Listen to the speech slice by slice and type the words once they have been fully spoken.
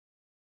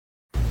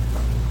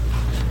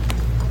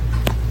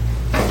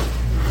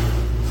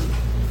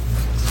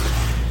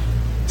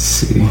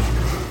see.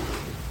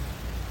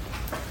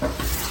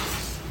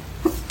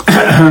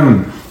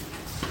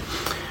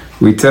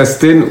 We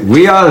testing.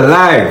 We are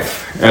live.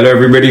 Hello,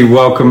 everybody.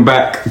 Welcome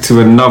back to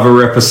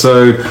another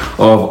episode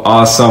of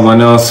Ask Someone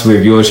Else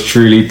with yours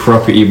truly,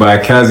 Property by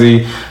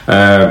Kazi.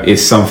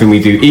 It's something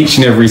we do each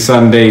and every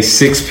Sunday,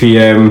 6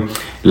 p.m.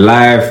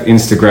 live,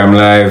 Instagram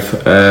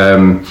live,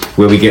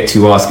 where we get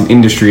to ask an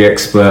industry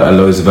expert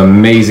loads of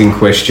amazing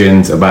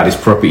questions about this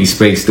property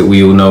space that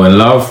we all know and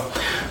love.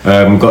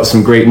 Got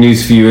some great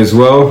news for you as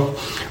well.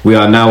 We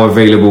are now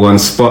available on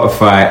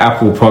Spotify,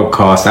 Apple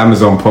Podcasts,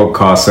 Amazon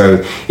Podcasts.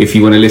 So if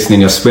you want to listen in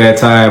your spare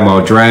time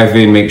while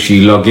driving, make sure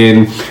you log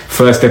in.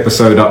 First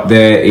episode up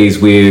there is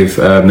with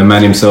the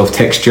man himself,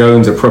 Tex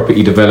Jones, a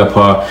property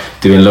developer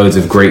doing loads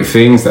of great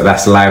things.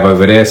 That's live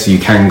over there. So you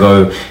can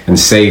go and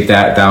save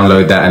that,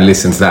 download that and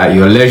listen to that at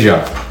your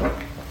leisure.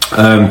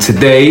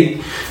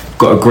 Today,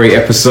 got a great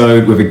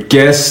episode with a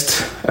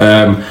guest.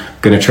 Going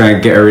to try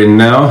and get her in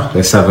now.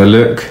 Let's have a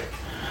look.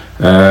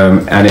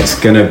 And it's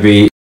going to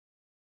be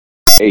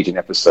agent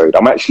episode.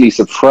 I'm actually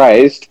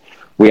surprised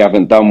we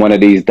haven't done one of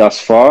these thus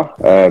far.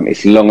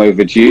 It's long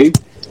overdue.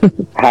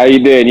 How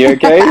you doing? You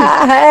okay?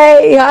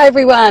 Hey, hi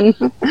everyone.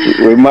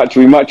 We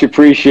much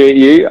appreciate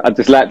you. I'd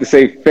just like to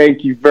say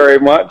thank you very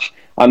much.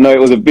 I know it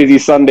was a busy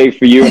Sunday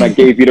for you and I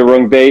gave you the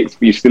wrong dates,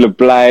 but you're still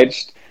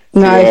obliged.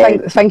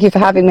 Thank you for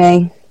having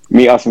me.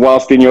 Meet us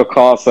whilst in your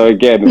car. So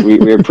again,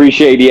 we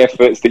appreciate the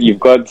efforts that you've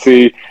gone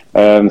to.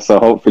 So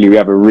hopefully we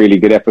have a really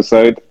good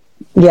episode.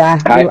 Yeah,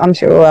 I'm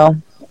sure we will.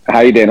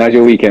 How you doing? How's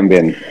your weekend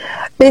been?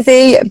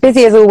 Busy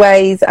as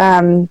always,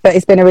 but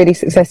it's been a really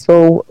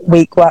successful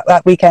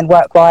weekend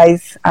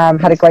work-wise.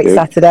 Had a great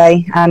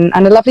Saturday and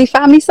a lovely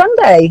family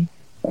Sunday.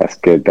 That's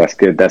good.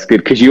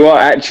 Because you are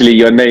actually,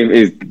 your name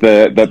is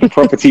the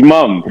property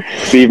mum.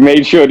 So you've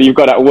made sure that you've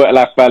got that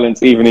work-life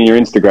balance even in your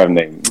Instagram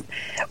name.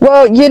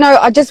 Well,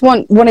 I just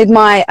wanted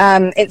my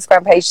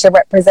Instagram page to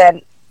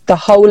represent the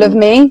whole of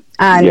me,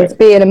 and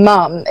being a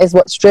mum is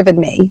what's driven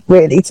me,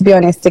 really, to be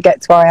honest, to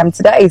get to where I am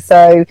today.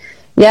 So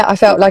yeah, I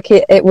felt like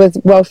it was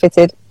well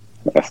fitted.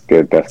 That's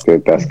good.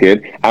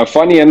 And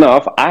funny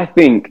enough, I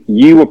think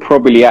you were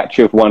probably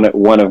actually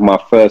one of my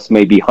first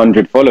maybe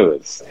 100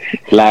 followers,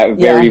 like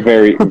very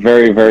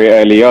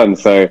early on.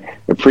 So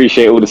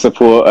appreciate all the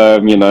support,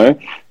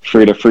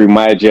 through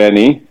my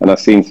journey, and I've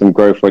seen some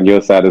growth on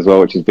your side as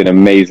well, which has been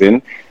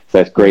amazing. So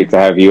it's great to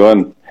have you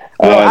on.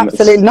 Well,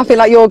 absolutely nothing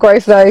like your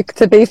growth, though,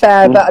 to be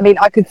fair. But I mean,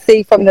 I could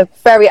see from the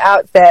very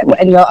outset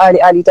in your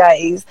early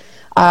days.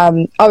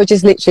 I was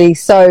just literally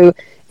so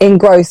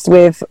engrossed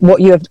with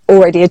what you have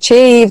already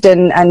achieved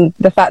and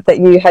the fact that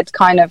you had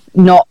kind of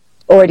not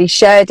already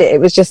shared it. It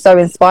was just so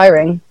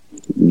inspiring.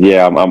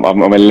 Yeah, I'm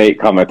a late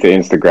comer to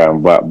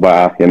Instagram, but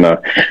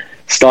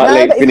start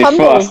late, finish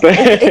fast.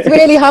 It's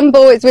really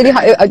humble. It's really,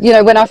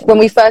 when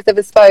we first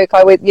ever spoke,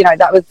 I would,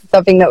 that was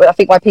something that I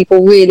think why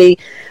people really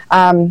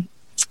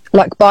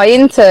buy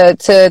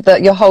into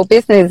your whole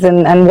business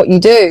and what you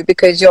do,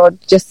 because you're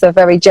just a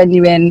very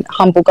genuine,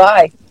 humble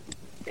guy.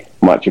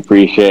 Much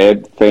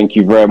appreciated. Thank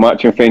you very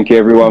much, and thank you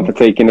everyone for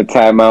taking the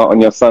time out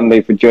on your Sunday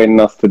for joining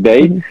us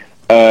today.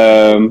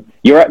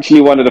 You're actually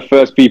one of the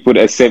first people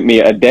that has sent me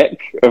a deck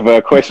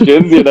of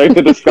questions,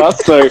 to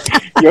discuss. So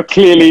you're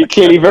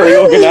clearly very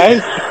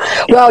organised.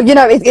 Well,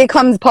 it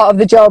comes part of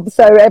the job,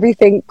 so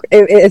everything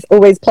is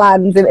always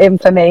planned in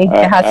for me.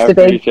 It has to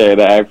be. I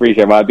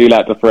appreciate that. I do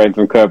like to throw in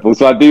some curveballs.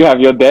 So I do have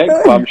your deck,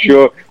 but I'm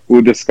sure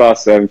we'll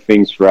discuss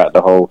things throughout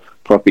the whole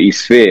property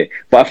sphere.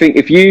 But I think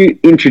if you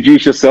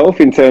introduce yourself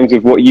in terms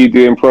of what you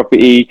do in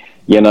property,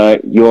 your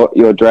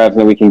drives, and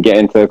then we can get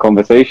into a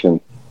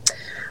conversation.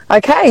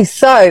 Okay,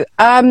 so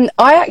I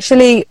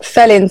actually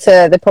fell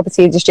into the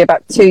property industry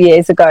about 2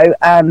 years ago,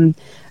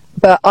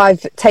 but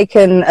I've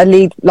taken a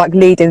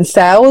lead in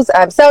sales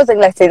and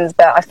lettings,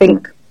 but I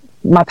think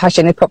my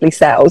passion is probably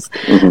sales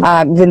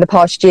within the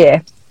past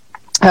year.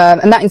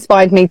 And that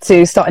inspired me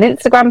to start an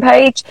Instagram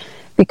page,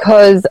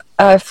 because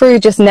through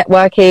just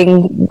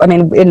networking, I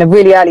mean, in the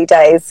really early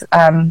days,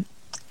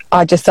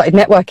 I just started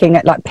networking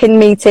at pin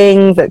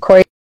meetings, at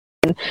Corey,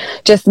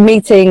 just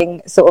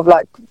meeting sort of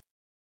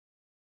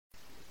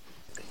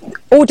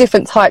all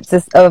different types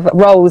of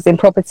roles in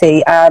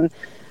property.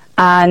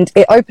 And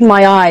it opened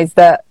my eyes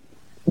that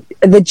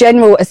the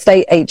general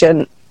estate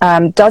agent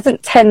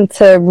doesn't tend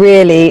to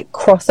really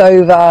cross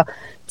over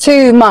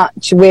too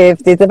much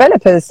with the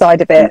developers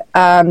side of it.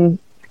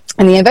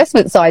 And the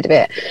investment side of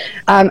it.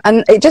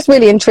 And it just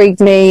really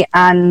intrigued me,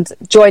 and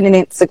joining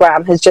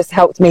Instagram has just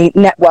helped me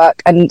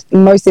network and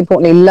most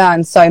importantly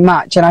learn so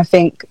much. And I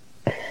think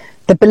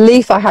the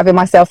belief I have in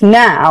myself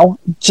now,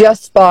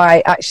 just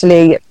by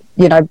actually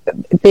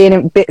being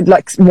a bit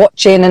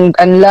watching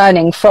and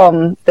learning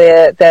from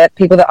the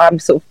people that I'm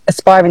sort of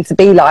aspiring to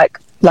be like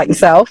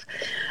yourself,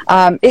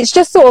 it's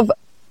just sort of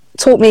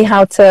taught me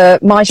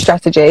my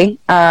strategy,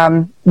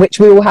 which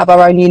we all have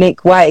our own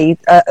unique way,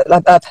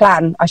 a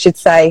plan, I should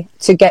say,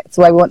 to get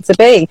to where we want to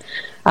be.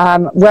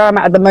 Where I'm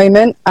at the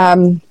moment,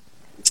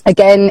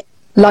 again,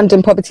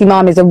 London Property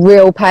Mum is a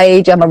real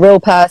page. I'm a real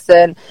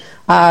person,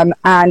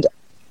 and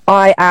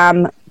I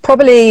am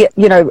probably,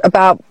 you know,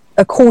 about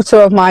a quarter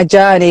of my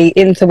journey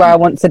into where I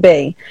want to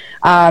be.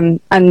 And,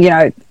 you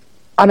know,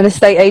 I'm an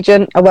estate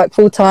agent. I work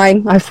full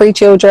time. I have 3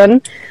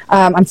 children.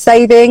 I'm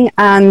saving,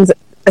 and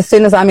as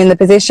soon as I'm in the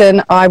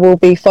position, I will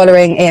be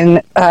following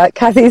in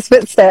Kazi's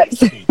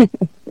footsteps.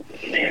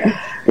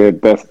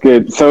 Good, that's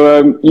good.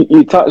 So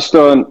you touched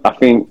on, I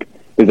think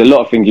there's a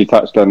lot of things you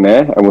touched on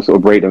there, and we'll sort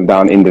of break them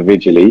down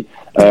individually.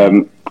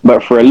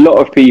 But for a lot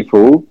of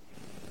people,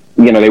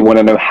 you know, they want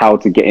to know how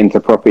to get into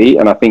property,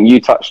 and I think you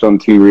touched on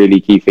 2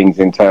 really key things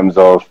in terms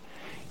of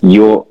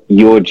your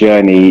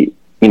journey,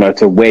 you know,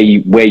 to where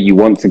you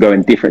want to go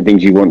and different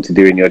things you want to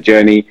do in your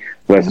journey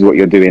versus what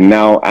you're doing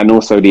now, and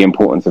also the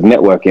importance of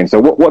networking. So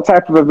what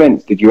type of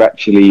events did you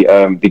actually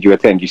did you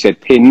attend? You said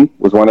PIN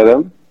was one of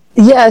them?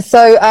 Yeah,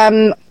 so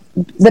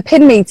the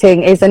PIN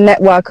meeting is a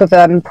network of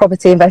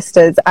property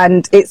investors,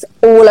 and it's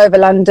all over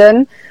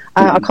London.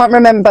 I can't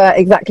remember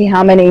exactly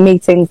how many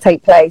meetings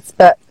take place,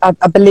 but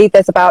I believe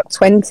there's about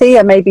 20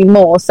 and maybe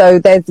more. So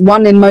there's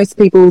one in most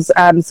people's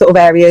sort of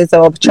areas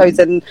or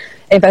chosen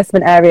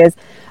investment areas.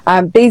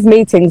 These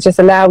meetings just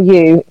allow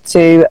you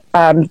to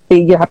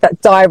you have that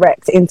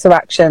direct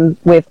interaction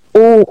with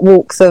all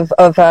walks of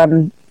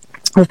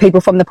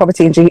people from the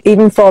property industry,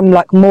 even from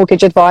like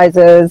mortgage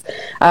advisors,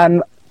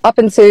 up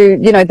into,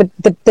 you know,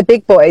 the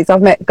big boys.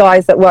 I've met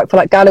guys that work for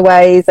like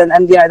Galloway's,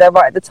 and you know, they're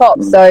right at the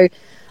top. So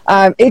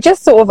it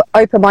just sort of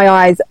opened my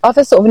eyes.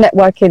 Other sort of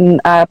networking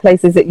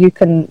places that you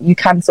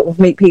can sort of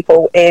meet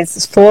people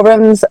is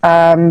forums,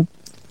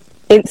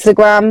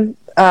 Instagram.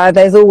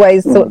 There's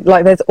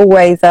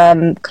always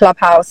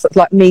Clubhouse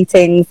like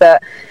meetings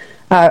that.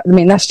 I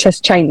mean, that's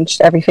just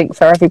changed everything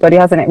for everybody,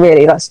 hasn't it,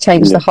 really? That's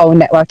changed the whole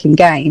networking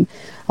game.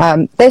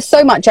 There's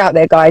so much out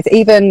there, guys.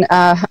 Even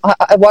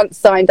I once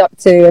signed up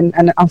to,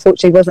 and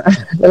unfortunately wasn't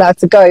allowed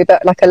to go,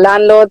 but like a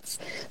landlord's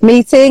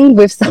meeting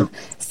with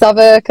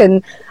Southwark,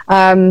 and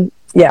I'm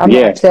not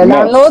actually a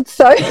landlord,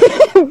 so...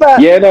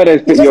 but you're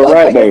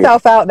right, put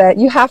yourself out there.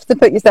 You have to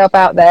put yourself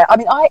out there. I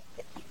mean,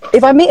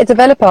 if I meet a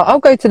developer, I'll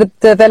go to the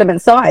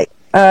development site.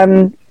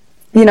 You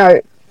know,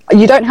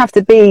 you don't have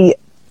to be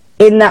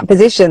in that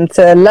position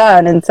to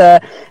learn and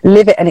to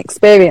live it and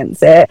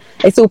experience it.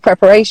 It's all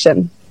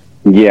preparation.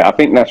 Yeah, I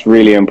think that's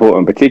really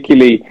important,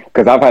 particularly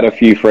because I've had a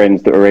few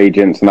friends that are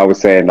agents, and I was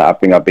saying that I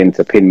think I've been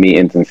to PIN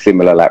meetings and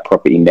similar like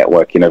property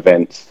networking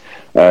events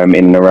in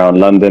and around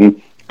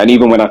London. And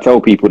even when I tell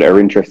people that are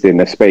interested in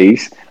the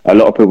space, a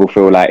lot of people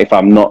feel like if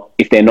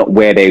they're not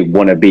where they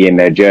want to be in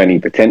their journey,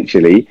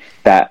 potentially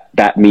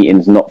that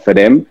meeting's not for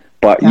them.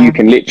 But you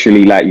can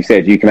literally, like you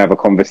said, you can have a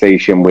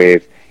conversation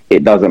with,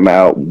 it doesn't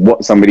matter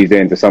what somebody's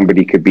doing. So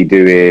somebody could be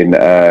doing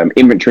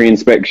inventory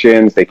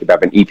inspections. They could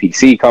have an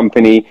EPC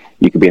company.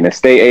 You could be an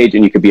estate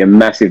agent. You could be a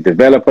massive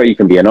developer. You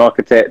can be an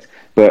architect.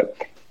 But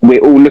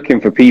we're all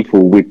looking for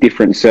people with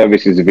different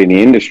services within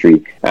the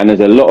industry. And there's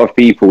a lot of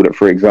people that,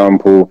 for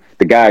example,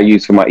 the guy I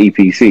use for my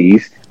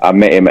EPCs, I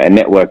met him at a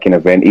networking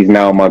event. He's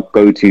now my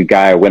go-to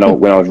guy when I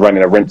was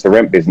running a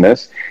rent-to-rent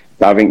business.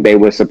 I think they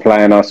were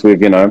supplying us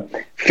with,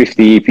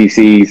 50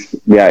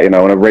 EPCs,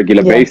 on a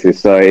regular basis.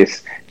 So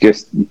it's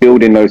just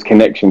building those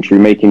connections through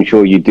making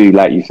sure you do,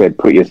 like you said,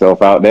 put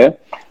yourself out there.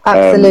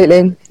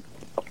 Absolutely.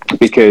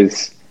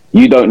 Because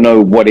you don't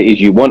know what it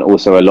is you want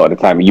also a lot of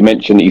the time. You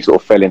mentioned that you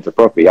sort of fell into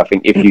property. I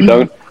think if you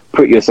don't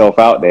put yourself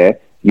out there,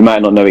 you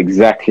might not know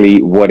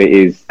exactly what it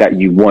is that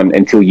you want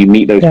until you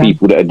meet those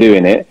people that are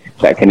doing it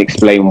that can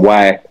explain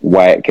why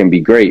it can be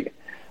great.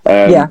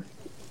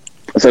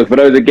 So for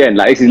those, again,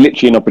 like this is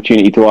literally an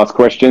opportunity to ask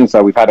questions.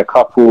 So we've had a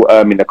couple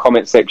in the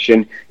comment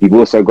section. You've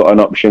also got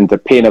an option to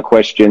pin a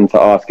question to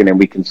ask, and then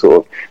we can sort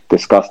of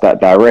discuss that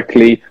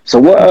directly. So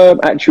what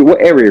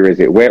area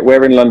is it?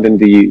 Where in London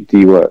do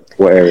you work?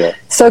 What area?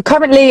 So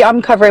currently I'm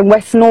covering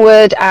West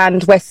Norwood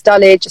and West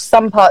Dulwich,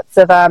 some parts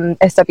of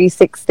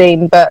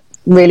SW16, but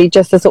really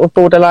just the sort of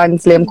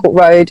borderlines, Liam Court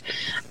Road.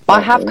 I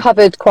have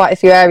covered quite a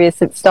few areas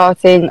since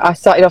starting. I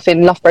started off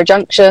in Loughborough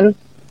Junction.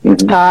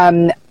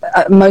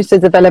 Most of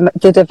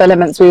the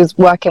developments we was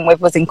working with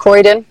was in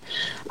Croydon,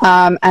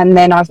 and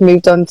then I've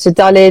moved on to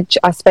Dulwich.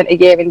 I spent a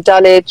year in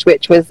Dulwich,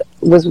 which was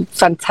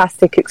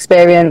fantastic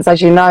experience.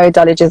 As you know,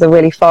 Dulwich is a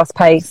really fast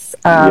pace,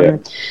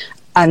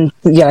 and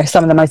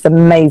some of the most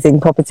amazing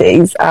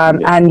properties.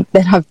 And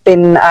then I've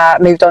been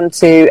moved on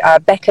to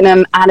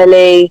Beckenham,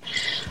 Annerley,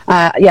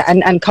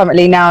 and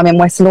currently now I'm in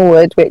West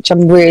Norwood, which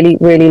I'm really,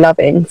 really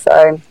loving.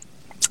 So,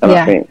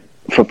 I think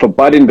for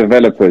budding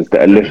developers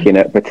that are looking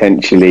at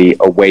potentially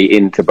a way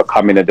into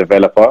becoming a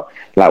developer,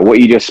 like what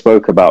you just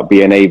spoke about,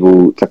 being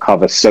able to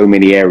cover so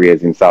many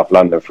areas in South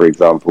London, for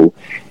example,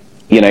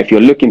 if you're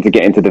looking to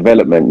get into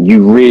development,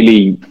 you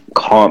really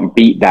can't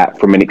beat that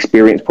from an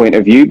experience point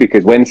of view,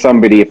 because when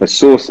if a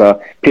sourcer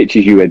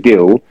pitches you a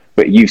deal,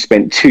 but you've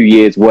spent 2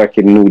 years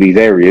working in all these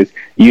areas,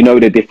 you know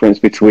the difference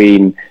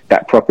between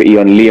that property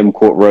on Liam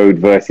Court Road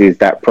versus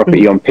that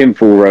property on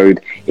Pinfall Road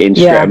in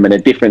Streatham, and the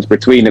difference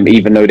between them,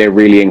 even though they're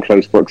really in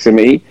close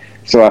proximity.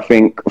 So I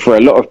think for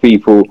a lot of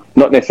people,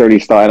 not necessarily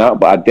starting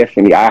out, but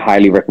I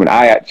highly recommend,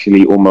 I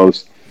actually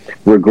almost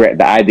regret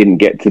that I didn't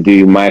get to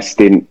do my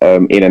stint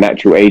in an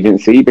actual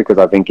agency, because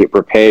I think it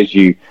prepares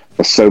you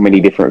for so many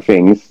different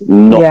things,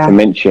 not to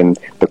mention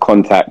the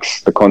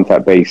contact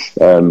base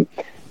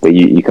that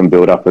you can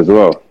build up as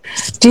well.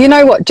 Do you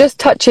know what, just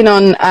touching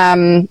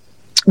on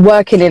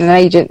working in an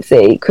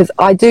agency, because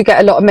I do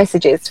get a lot of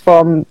messages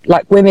from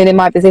like women in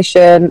my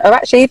position, or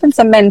actually even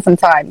some men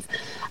sometimes,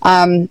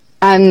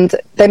 and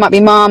they might be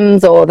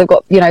mums, or they've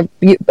got, you know,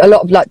 a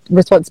lot of like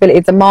responsibility,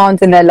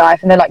 demands in their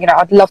life, and they're like, you know,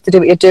 I'd love to do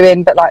what you're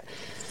doing, but like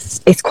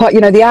it's quite,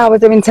 you know, the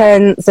hours are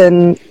intense,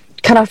 and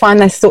can I find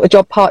this sort of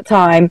job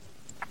part-time?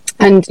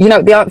 And, you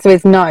know, the answer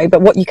is no.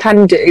 But what you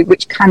can do,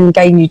 which can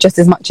gain you just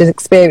as much as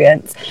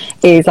experience,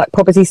 is like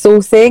property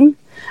sourcing,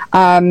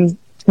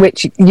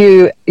 which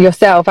you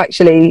yourself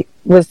actually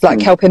was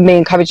like helping me,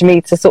 encouraging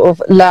me to sort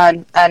of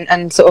learn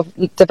and sort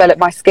of develop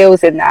my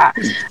skills in that.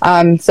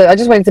 So I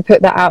just wanted to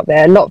put that out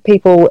there. A lot of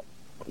people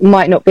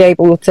might not be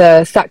able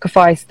to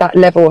sacrifice that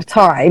level of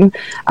time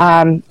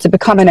to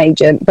become an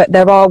agent, but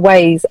there are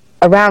ways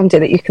around it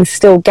that you can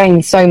still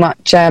gain so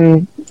much.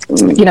 You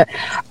know,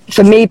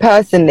 for me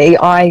personally,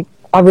 I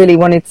really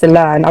wanted to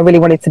learn. I really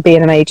wanted to be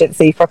in an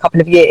agency for a couple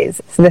of years,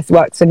 so this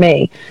works for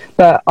me.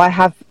 But I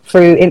have,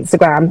 through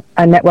Instagram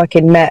and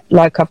networking, met,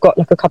 like, I've got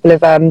like a couple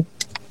of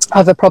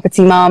other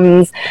property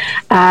mums,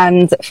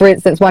 and for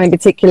instance, one in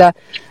particular,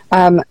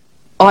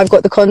 I've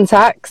got the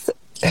contacts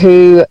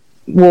who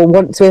will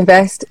want to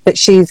invest, but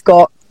she's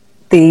got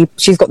the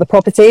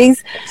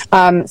properties.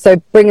 So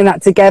bringing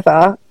that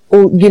together,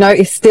 you know,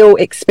 it's still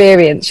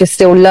experience. You're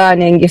still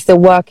learning. You're still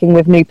working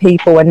with new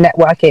people and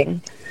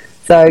networking.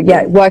 So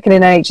yeah, working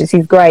in an agency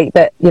is great,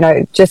 but you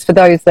know, just for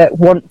those that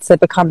want to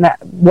become that,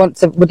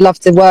 would love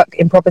to work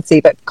in property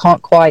but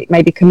can't quite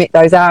maybe commit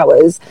those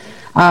hours,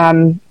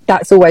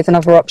 that's always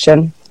another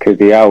option. Because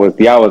the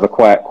hours are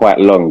quite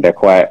long. They're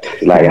quite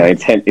like, you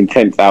know,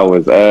 intense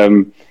hours.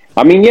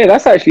 I mean, yeah,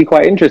 that's actually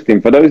quite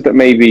interesting for those that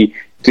maybe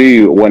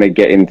do want to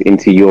get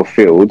into your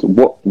field.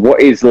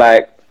 What is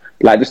like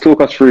just talk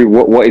us through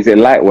what is it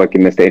like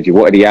working in the stage?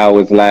 What are the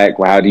hours like?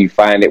 How do you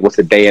find it? What's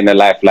a day in the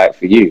life like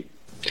for you?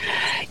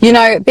 You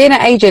know, being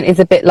an agent is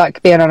a bit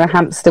like being on a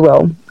hamster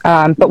wheel,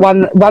 but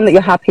one that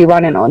you're happy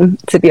running on,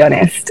 to be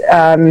honest.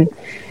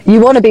 You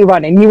want to be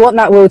running. You want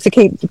that wheel to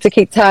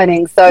keep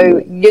turning. So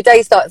your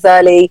day starts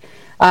early.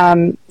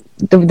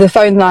 The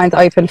phone line's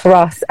open for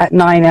us at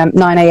 9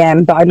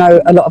 a.m, but I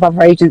know a lot of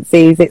other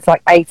agencies it's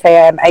like 8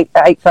 a.m,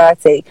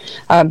 8:30.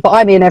 But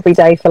I'm in every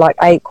day for like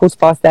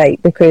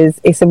 8:15, because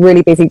it's a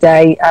really busy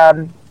day.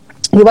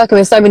 You're working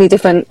with so many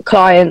different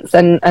clients,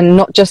 and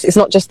it's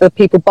not just the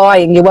people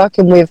buying. You're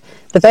working with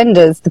the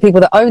vendors, the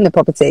people that own the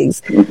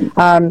properties.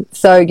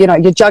 So you know,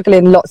 you're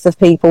juggling lots of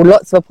people,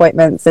 lots of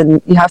appointments,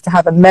 and you have to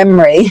have a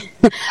memory,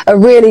 a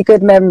really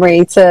good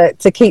memory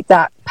to keep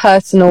that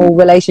personal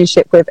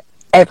relationship with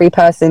every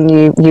person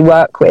you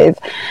work with.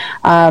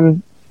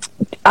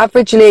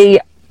 Averagely,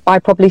 I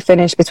probably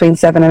finish between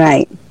 7 and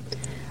 8.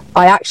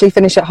 I actually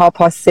finish at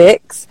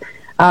 6:30.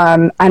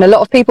 And a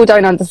lot of people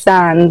don't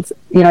understand,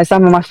 you know,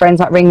 some of my friends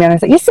might ring me and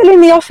say, you're still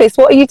in the office,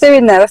 what are you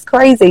doing there? That's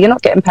crazy, you're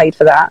not getting paid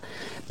for that.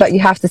 But you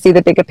have to see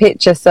the bigger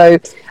picture. So,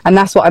 and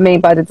that's what I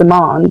mean by the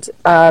demand.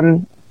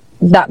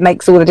 That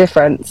makes all the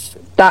difference.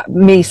 That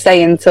me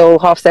staying till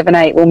 7:30,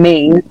 8 will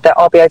mean that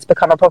I'll be able to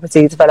become a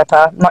property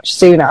developer much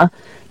sooner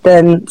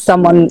than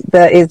someone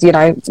that is, you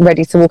know,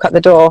 ready to walk out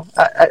the door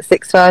at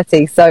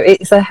 6:30. So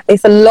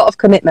it's a lot of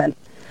commitment.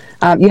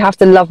 You have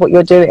to love what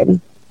you're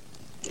doing.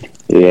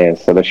 Yeah,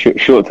 so the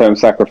short-term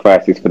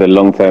sacrifices for the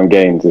long-term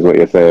gains is what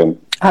you're saying.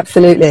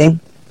 Absolutely.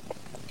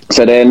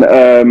 So then,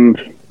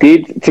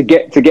 to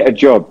get a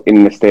job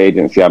in the estate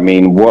agency, I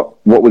mean, what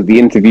was the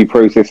interview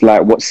process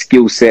like? What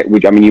skill set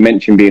you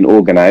mentioned being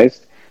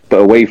organised, but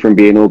away from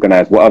being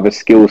organised, what other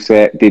skill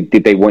set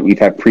did they want you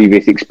to have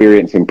previous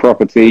experience in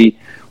property?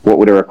 What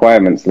were the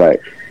requirements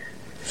like?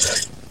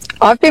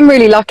 I've been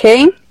really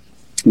lucky.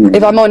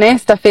 If I'm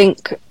honest, I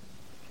think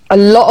a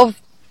lot of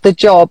the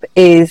job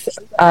is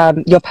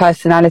your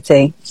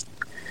personality.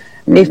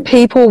 If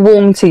people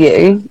warm to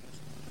you,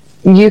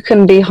 you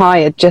can be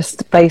hired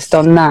just based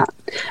on that.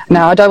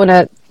 Now, I don't want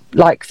to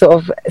like sort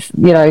of,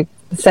 you know,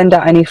 send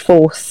out any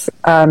false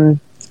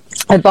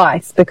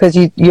advice, because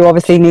you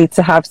obviously need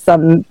to have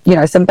some, you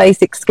know, some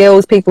basic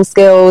skills, people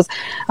skills,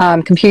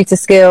 computer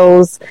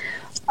skills,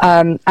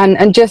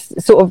 and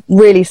just sort of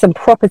really some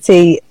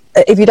property.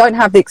 If you don't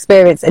have the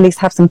experience, at least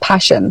have some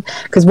passion,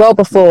 because well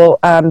before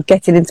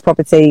getting into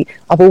property,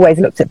 I've always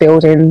looked at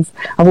buildings,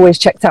 I've always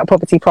checked out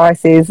property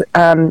prices,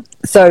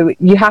 so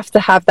you have to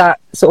have that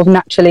sort of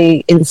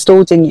naturally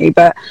installed in you.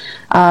 But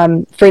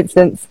for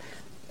instance,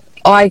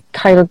 I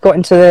kind of got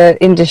into the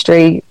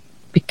industry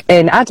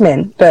in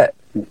admin, but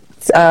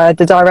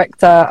the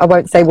director, I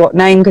won't say what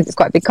name because it's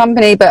quite a big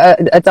company,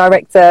 but a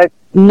director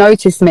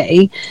noticed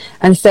me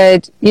and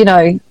said, you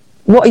know,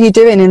 what are you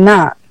doing in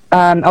that?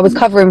 I was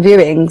covering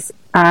viewings,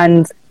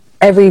 and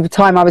every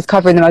time I was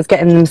covering them, I was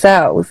getting them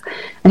sales.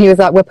 And he was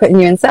like, we're putting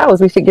you in sales.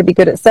 We think you'd be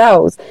good at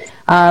sales.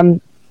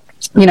 You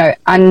know,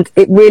 and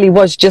it really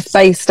was just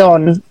based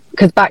on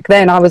because back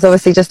then I was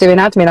obviously just doing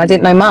admin. I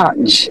didn't know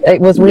much. It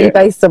was really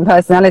based on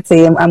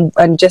personality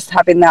and just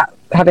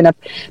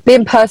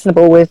being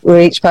personable with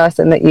each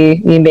person that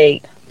you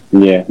meet.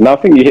 Yeah, no, I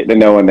think you hit the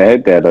nail on the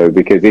head there, though,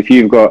 because if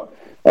you've got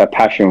a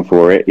passion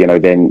for it,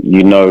 then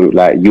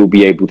like you'll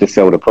be able to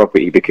sell the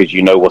property because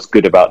you know what's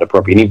good about the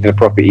property. And even if the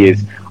property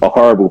is a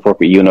horrible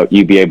property, you'll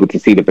be able to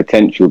see the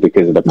potential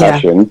because of the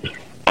passion. Yeah.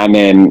 And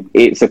then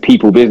it's a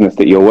people business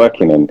that you're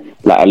working in.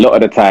 Like a lot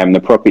of the time, the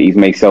properties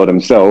may sell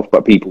themselves,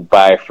 but people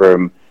buy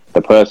from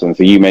the person.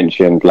 So you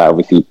mentioned, like,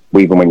 obviously,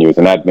 even when you was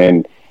an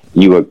admin,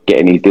 you were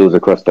getting these deals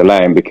across the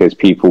line because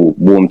people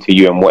warmed to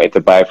you and wanted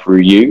to buy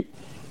through you.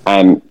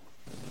 And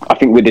I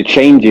think with the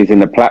changes in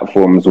the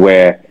platforms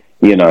where,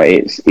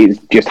 it's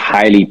just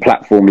highly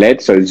platform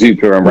led. So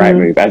Zoopla and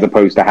Rightmove, as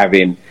opposed to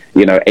having,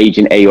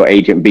 agent A or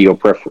agent B or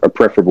a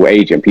preferable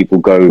agent, people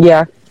go,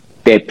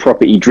 they're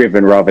property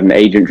driven rather than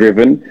agent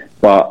driven.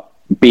 But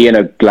being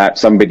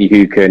somebody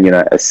who can,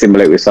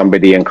 assimilate with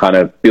somebody and kind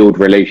of build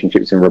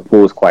relationships and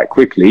rapport quite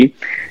quickly,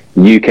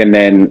 you can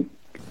then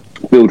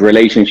build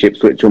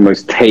relationships which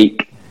almost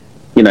take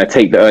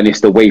the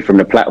earnest away from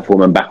the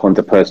platform and back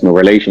onto personal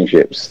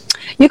relationships.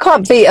 You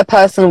can't beat a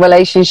personal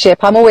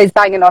relationship. I'm always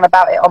banging on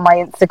about it on my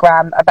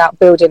Instagram about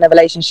building a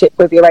relationship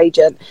with your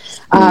agent.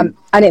 And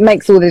it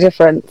makes all the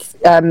difference.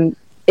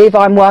 If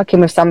I'm working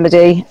with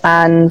somebody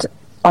and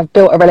I've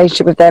built a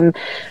relationship with them,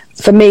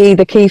 for me,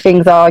 the key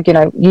things are,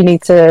 you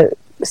need to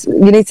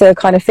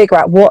kind of figure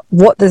out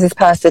what does this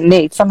person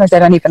need. Sometimes they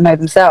don't even know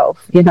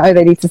themselves.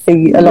 They need to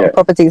see a lot of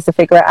properties to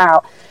figure it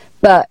out.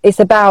 But it's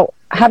about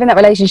having that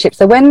relationship.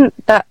 So when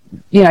that,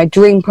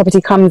 dream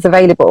property comes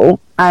available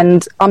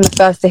and I'm the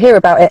first to hear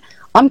about it,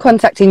 I'm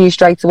contacting you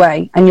straight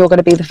away and you're going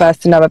to be the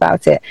first to know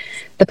about it.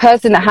 The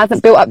person that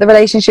hasn't built up the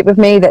relationship with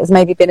me, that's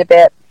maybe been a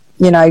bit,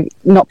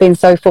 not been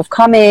so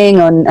forthcoming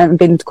and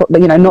been,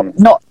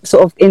 not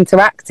sort of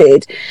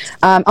interacted,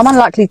 I'm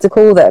unlikely to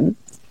call them.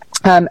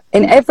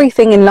 In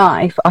everything in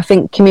life, I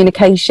think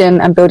communication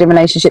and building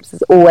relationships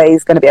is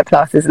always going to be a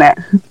plus, isn't it?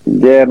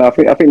 Yeah, no, I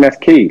think that's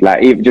key.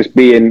 Like, even just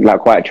being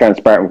quite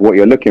transparent with what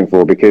you're looking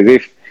for, because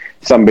if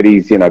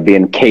somebody's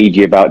being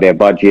cagey about their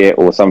budget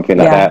or something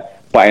like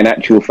that, but in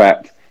actual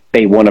fact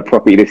they want a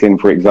property that's in,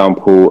 for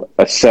example,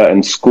 a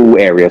certain school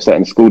area, a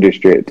certain school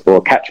district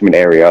or catchment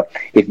area,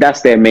 if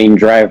that's their main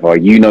driver,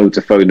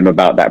 to phone them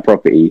about that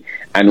property.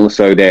 And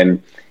also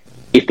then,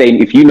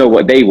 if you know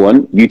what they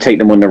want, you take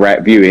them on the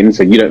right viewing,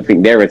 so you don't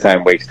think they're a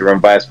time waster,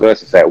 and vice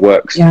versa. So it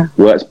works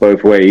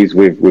both ways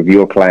with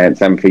your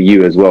clients and for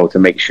you as well, to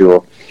make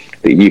sure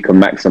that you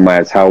can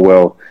maximize how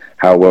well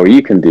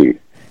you can do.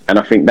 And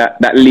I think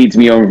that leads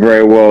me on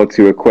very well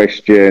to a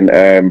question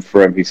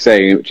from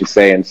Hussein, which is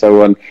saying,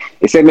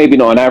 it said maybe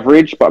not on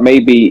average, but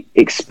maybe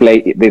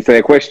explain.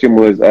 The question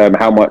was,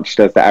 how much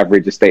does the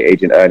average estate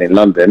agent earn in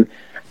London?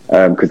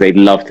 Because they'd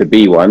love to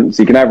be one.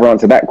 So you can either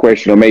answer that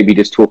question or maybe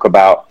just talk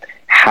about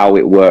how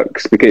it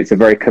works, because it's a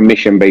very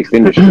commission-based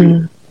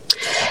industry.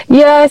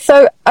 Yeah,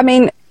 so I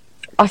mean,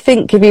 I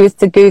think if you was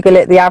to Google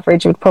it, the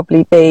average would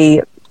probably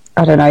be,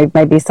 I don't know,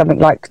 maybe something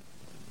like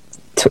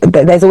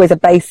there's always a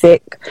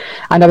basic,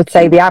 and I would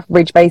say the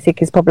average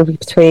basic is probably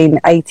between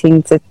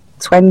 18 to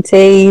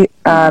 20.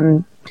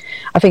 I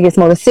think it's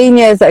more the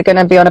seniors that are going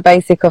to be on a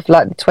basic of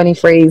like the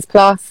 23s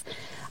plus.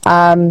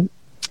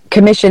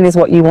 Commission is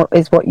what you want,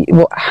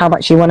 how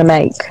much you want to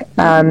make.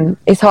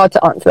 It's hard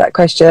to answer that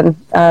question.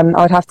 I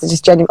would have to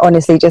just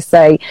honestly just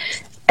say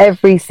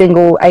every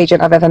single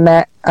agent I've ever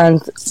met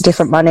earns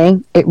different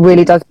money. It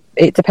really does.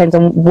 It depends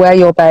on where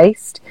you're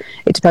based.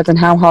 It depends on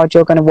how hard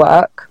you're going to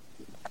work.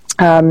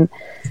 I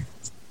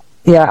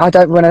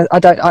don't want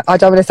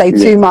to say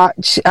too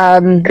much,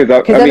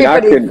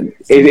 because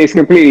it's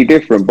completely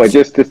different. But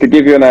just to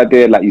give you an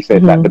idea, like you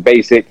said, like the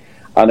basic.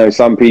 I know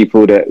some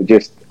people that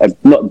just are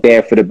not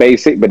there for the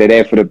basic, but they're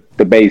there for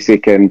the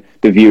basic and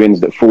the viewings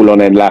that fall on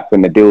their lap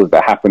and the deals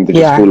that happen to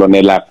just fall on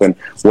their lap and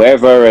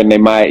whatever. And they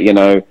might,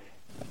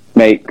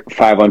 make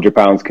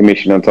 £500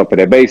 commission on top of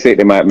their basic.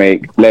 They might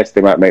make less,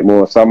 they might make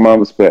more some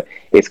months, but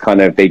it's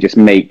kind of, they just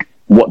make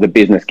what the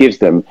business gives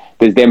them.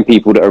 There's then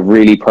people that are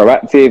really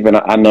proactive, and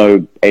I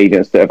know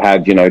agents that have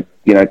had,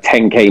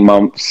 10K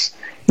months,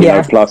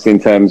 plus in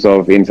terms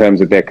of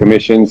their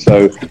commission.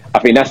 So I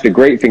think that's the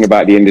great thing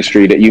about the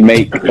industry, that you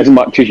make as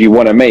much as you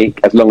want to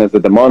make as long as the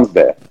demand's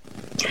there.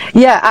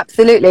 Yeah,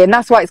 absolutely. And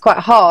that's why it's quite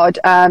hard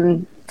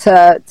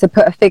to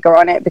put a figure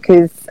on it,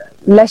 because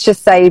let's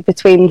just say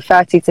between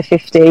 30 to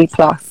 50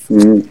 plus.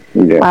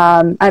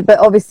 But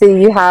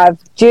obviously you have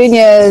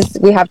juniors,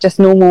 we have just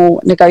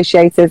normal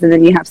negotiators, and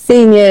then you have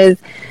seniors.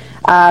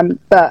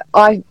 But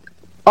I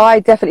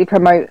definitely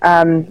promote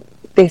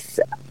this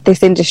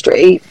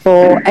industry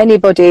for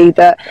anybody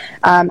that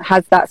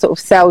has that sort of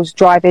sales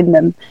drive in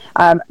them,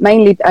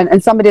 mainly,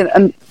 and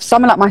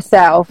someone like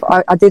myself.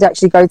 I did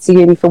actually go to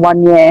uni for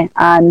 1 year,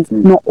 and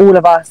not all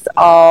of us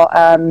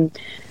are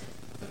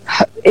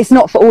it's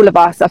not for all of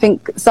us. I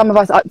think some of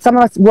us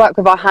work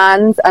with our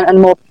hands, and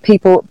more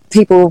people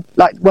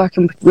like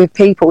working with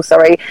people.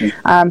 Sorry.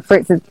 For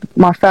instance,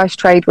 my first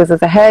trade was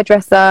as a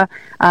hairdresser.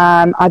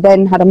 I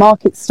then had a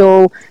market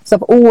stall. So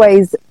I've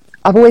always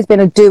been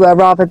a doer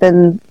rather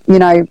than,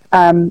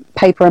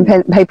 paper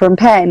and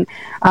pen.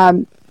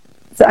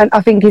 So and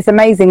I think it's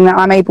amazing that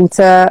I'm able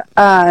to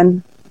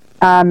earn,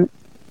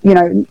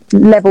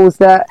 levels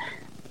that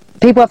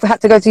people have had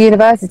to go to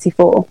university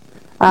for.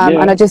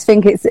 And I just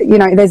think it's,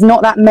 there's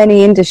not that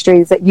many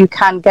industries that you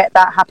can get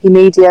that happy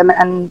medium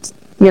and,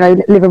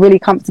 live a really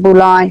comfortable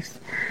life.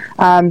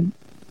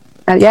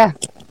 Yeah,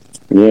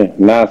 no,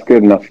 that's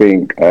good. And I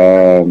think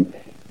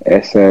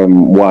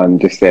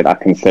SM1 just said, I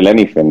can sell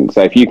anything.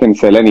 So if you can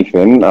sell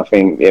anything, I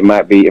think it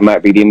might be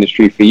the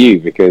industry for you,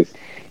 because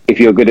if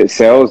you're good at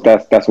sales,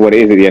 that's what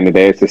it is at the end of the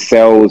day. It's a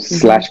sales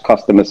 /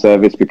 customer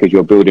service, because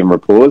you're building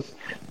rapport.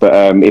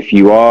 But if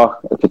you are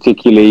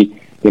particularly,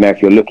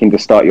 if you're looking to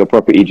start your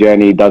property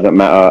journey, doesn't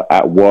matter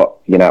at what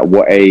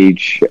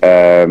age,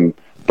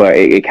 but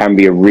it can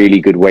be a really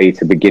good way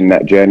to begin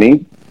that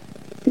journey.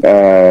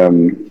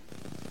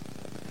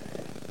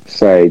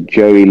 So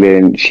Joey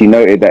Lynn, she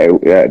noted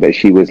that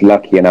she was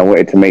lucky, and I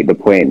wanted to make the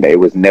point that it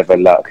was never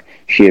luck.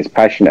 She is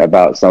passionate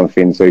about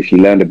something, so she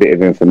learned a bit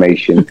of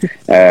information.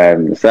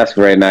 So that's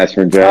very nice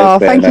from Joey. Oh,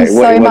 thank you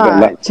so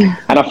much.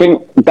 And I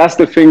think that's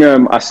the thing.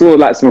 I saw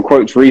like some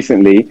quotes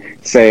recently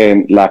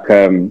saying like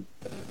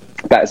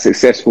that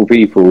successful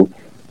people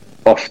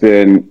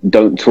often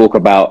don't talk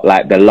about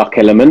like the luck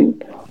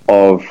element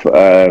of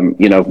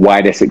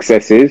why their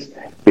success is,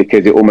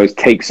 because it almost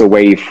takes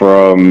away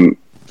from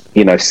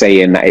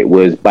saying that it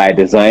was by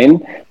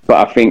design.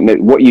 But I think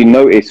that what you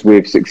notice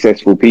with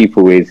successful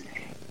people is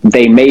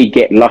they may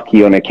get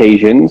lucky on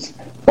occasions,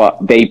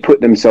 but they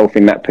put themselves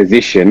in that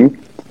position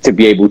to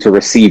be able to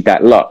receive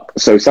that luck.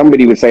 So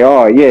somebody would say,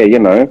 oh yeah,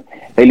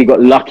 Haley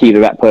got lucky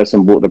that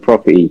person bought the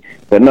property.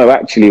 But no,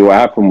 actually what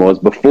happened was,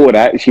 before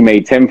that, she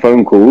made 10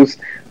 phone calls.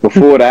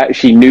 Before that,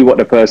 she knew what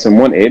the person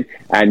wanted,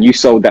 and you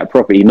sold that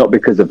property, not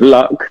because of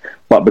luck,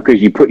 but because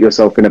you put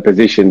yourself in a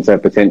position to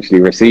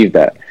potentially receive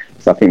that.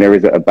 So I think there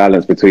is a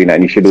balance between that,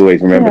 and you should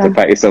always remember to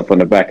pat yourself on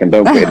the back and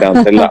don't put it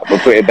down to luck, but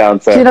put it down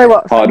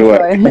to hard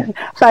work.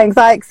 Thanks,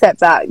 I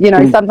accept that.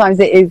 Sometimes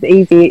it is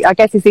easy. I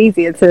guess it's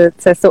easier to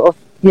sort of,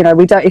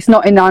 it's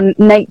not in our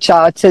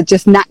nature to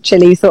just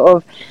naturally sort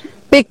of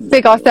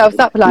big ourselves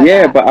up like that.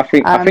 Yeah, but I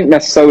think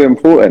that's so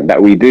important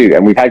that we do,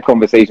 and we've had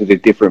conversations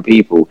with different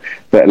people,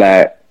 but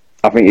like,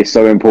 I think it's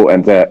so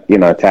important to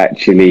to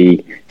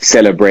actually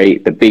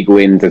celebrate the big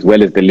wins as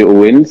well as the little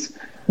wins.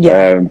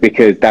 Yeah.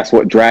 Because that's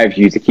what drives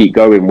you to keep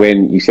going.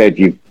 When you said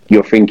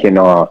you're thinking,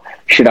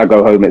 should I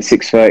go home at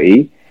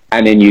 6:30?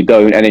 And then you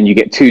don't, and then you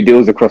get 2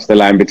 deals across the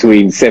line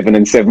between 7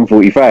 and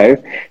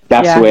 7:45.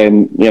 That's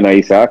when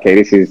you say,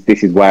 okay, this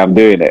is why I'm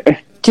doing it.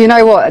 Do you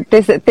know what?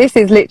 This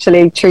is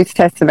literally truth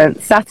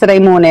testament. Saturday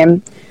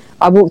morning,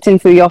 I walked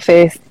into the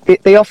office.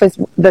 The office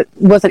that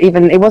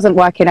wasn't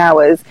working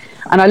hours,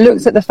 and I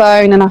looked at the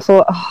phone and I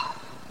thought,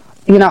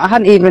 I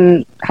hadn't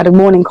even had a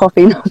morning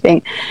coffee,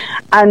 nothing.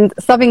 And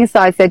something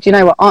inside said,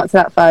 answer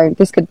that phone.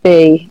 This could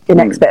be the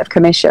next bit of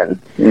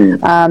commission.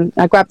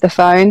 I grabbed the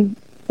phone.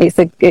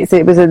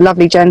 It was a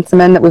lovely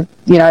gentleman that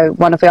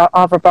one of our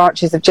other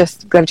branches they've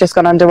just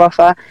gone under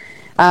offer.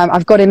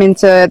 I've got him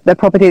into the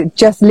property that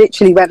just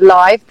literally went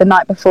live the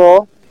night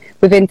before.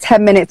 Within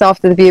 10 minutes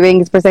after the viewing,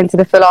 he's presented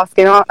a full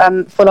asking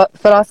offer.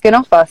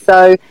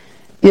 So,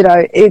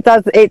 it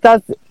does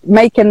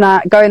going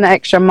that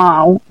extra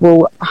mile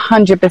will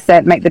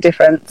 100% make the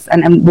difference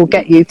and will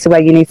get you to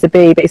where you need to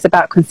be. But it's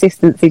about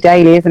consistency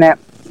daily, isn't it?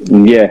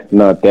 Yeah,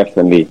 no,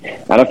 definitely.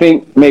 And I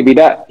think maybe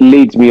that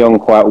leads me on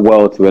quite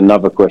well to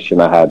another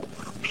question I had.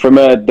 From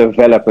a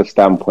developer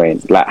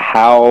standpoint, like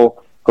how,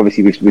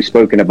 obviously we've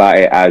spoken about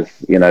it as,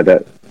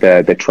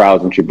 the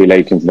trials and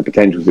tribulations and the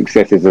potential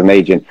successes as an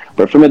agent,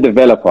 but from a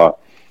developer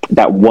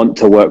that want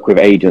to work with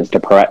agents to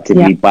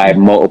proactively buy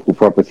multiple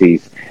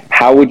properties,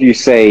 how would you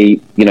say,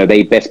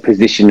 they best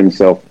position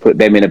themselves, put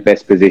them in a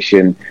best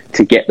position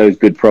to get those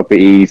good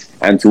properties,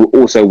 and to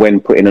also, when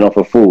putting an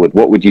offer forward,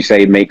 what would you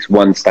say makes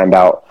one stand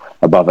out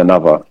above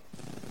another?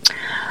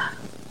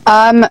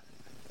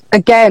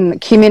 Again,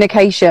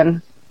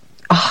 communication.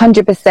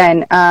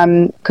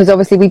 100%, because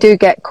obviously we do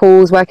get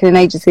calls working in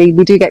an agency.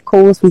 We do get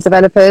calls from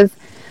developers,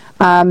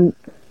 and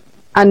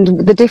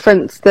the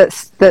difference that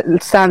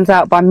stands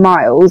out by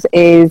miles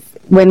is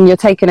when you're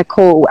taking a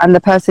call and the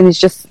person is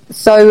just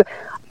so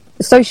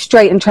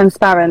straight and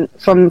transparent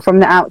from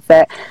the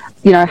outset.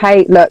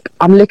 Hey, look,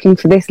 I'm looking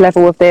for this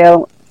level of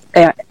deal.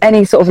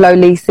 Any sort of low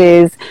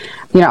leases.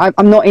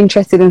 I'm not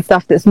interested in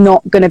stuff that's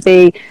not going to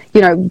be.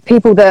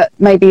 People that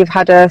maybe have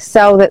had a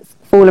sell that's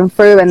fallen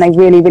through and they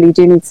really, really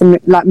do need to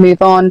like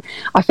move on.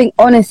 I think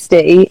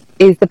honesty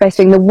is the best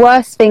thing. The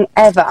worst thing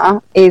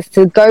ever is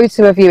to go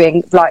to a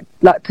viewing, like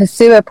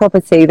pursue a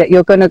property that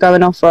you're going to go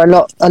and offer a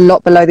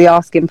lot below the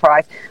asking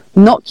price,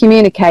 not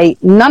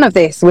communicate none of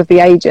this with the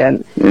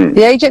agent.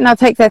 The agent now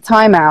takes their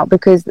time out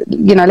because,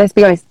 you know, let's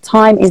be honest,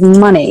 time is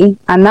money,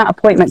 and that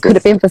appointment could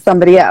have been for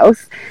somebody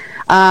else.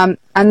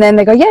 And then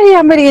they go, yeah,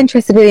 I'm really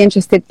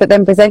interested, but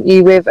then present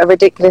you with a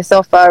ridiculous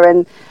offer,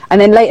 and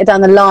then later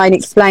down the line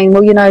explain,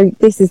 well, you know,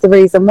 this is the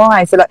reason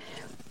why. So like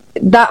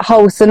that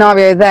whole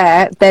scenario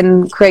there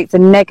then creates a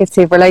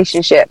negative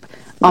relationship.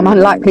 I'm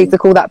unlikely to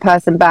call that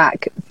person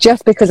back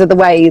just because of the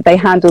way they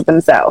handled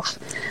themselves.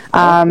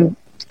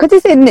 Because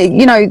it's in,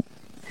 you know,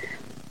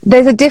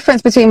 there's a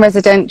difference between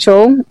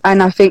residential,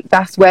 and I think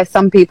that's where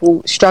some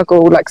people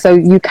struggle. Like, so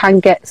you can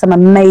get some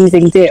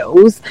amazing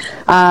deals,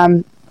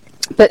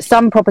 but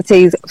some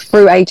properties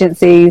through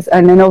agencies,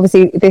 and then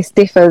obviously this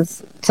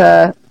differs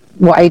to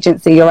what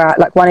agency you're at.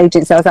 Like one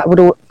agency I was at,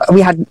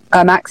 we had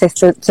access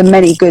to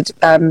many good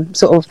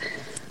sort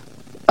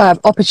of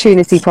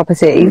opportunity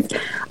properties.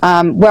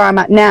 Where I'm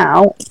at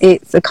now,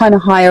 it's a kind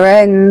of higher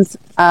end.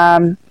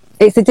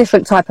 It's a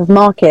different type of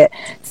market,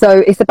 so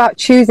it's about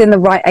choosing the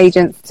right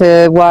agents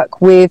to work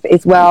with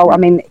as well. I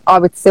mean, I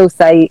would still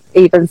say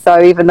even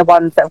the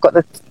ones that have got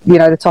the, you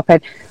know, the top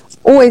end,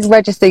 always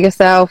register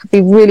yourself,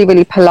 be really,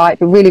 really polite,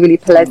 be really, really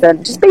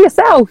pleasant, just be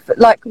yourself,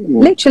 like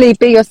literally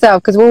be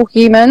yourself, because we're all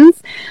humans.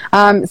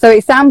 So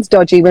it sounds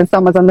dodgy when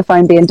someone's on the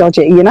phone being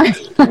dodgy, you know.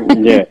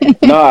 Yeah,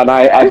 no, and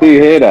I do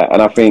hear that,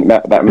 and I think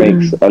that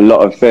makes a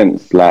lot of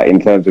sense, like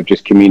in terms of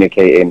just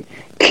communicating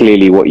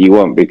clearly what you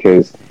want,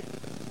 because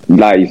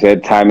like you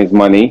said, time is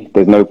money.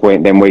 There's no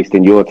point them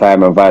wasting your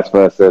time, and vice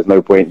versa. There's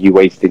no point you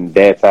wasting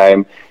their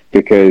time,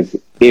 because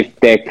if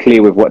they're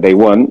clear with what they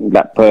want,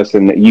 that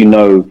person that, you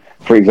know,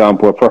 for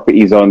example, a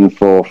property's on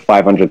for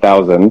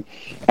 500,000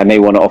 and they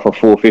want to offer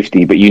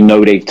 450, but you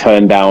know they've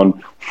turned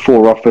down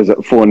 4 offers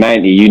at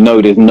 490. You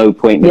know there's no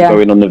point in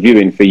going on the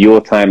viewing for your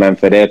time and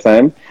for their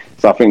time.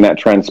 So I think that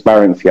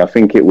transparency. I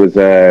think it was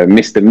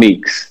Mr.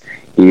 Meeks.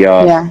 He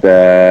asked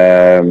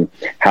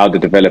how do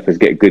developers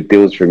get good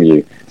deals from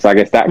you? So I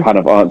guess that kind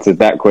of answers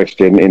that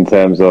question in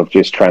terms of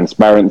just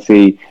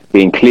transparency,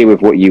 being clear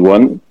with what you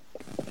want.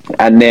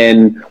 And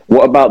then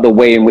what about the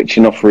way in which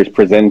an offer is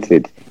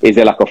presented? Is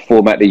there like a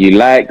format that you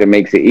like that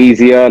makes it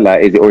easier?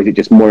 Like, is it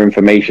just more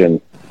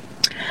information?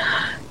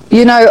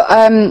 You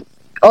know,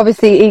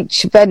 obviously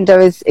each vendor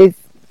is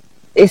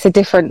it's a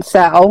different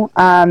sell,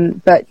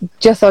 but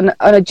just on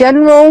a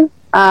general,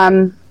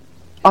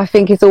 I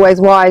think it's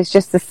always wise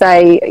just to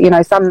say, you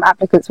know, some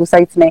applicants will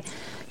say to me,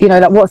 you know,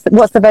 like,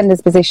 what's the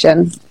vendor's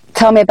position?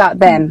 Tell me about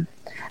them.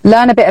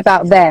 Learn a bit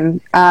about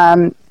them.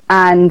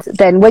 And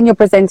then when you're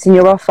presenting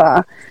your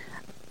offer,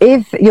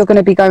 if you're going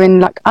to be going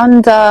like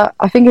under,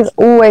 I think it's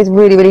always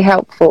really, really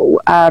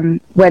helpful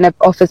when an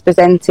offer's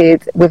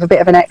presented with a bit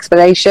of an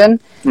explanation.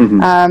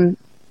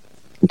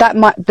 That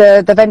might,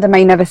 the vendor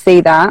may never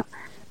see that.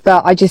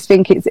 But I just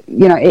think it's,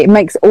 you know, it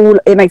makes all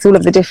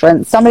of the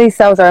difference. Some of these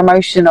sales are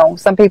emotional.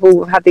 Some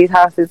people have had these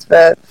houses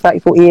for 30,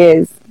 40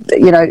 years.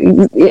 You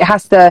know, it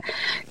has to.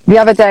 The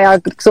other day, I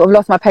sort of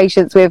lost my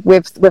patience with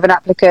an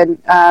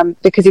applicant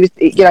because he was,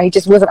 you know, he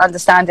just wasn't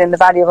understanding the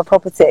value of a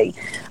property,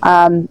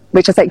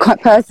 which I take quite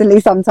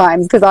personally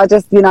sometimes, because I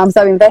just, you know, I'm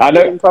so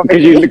invested in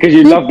property. Because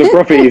you love the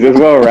properties as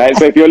well, right?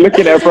 So if you're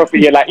looking at a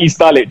property, you're like East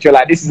Dulwich, you're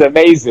like, this is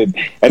amazing,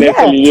 and then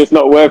suddenly it's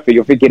not worth it.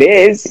 You're thinking, it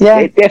is. Yeah.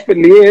 It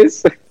definitely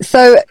is.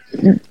 So,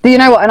 you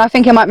know what? And I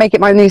think I might make it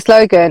my new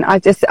slogan. I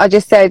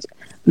just said,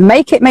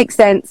 make it make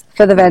sense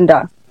for the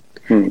vendor.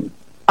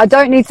 We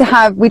don't need to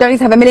have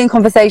a million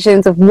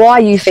conversations of why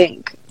you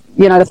think,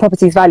 you know, the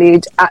property's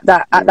valued at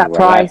that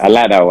price. I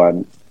like that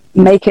one.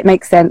 Make it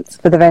make sense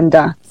for the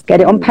vendor.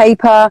 Get it on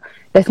paper.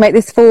 Let's make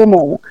this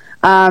formal.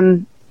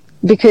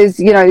 Because,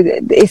 you know,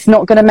 it's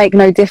not going to make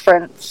no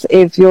difference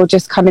if you're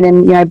just coming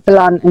in, you know,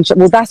 blunt and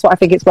well, that's what I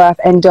think it's worth.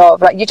 End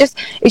of. Like,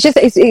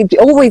 it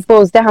always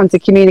boils down to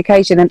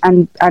communication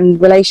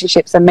and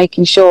relationships, and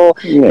making sure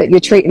that you're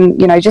treating,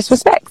 you know, just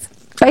respect.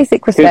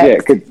 Basic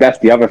respect. Cause that's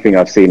the other thing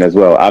I've seen as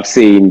well. I've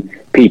seen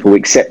people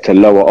accept a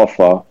lower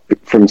offer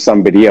from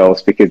somebody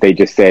else because they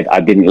just said, I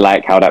didn't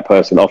like how that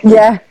person offered.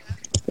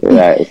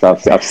 So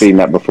I've seen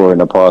that before in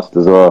the past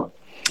as well.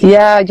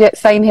 Yeah,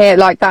 same here.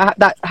 Like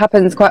that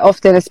happens quite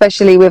often,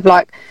 especially with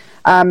like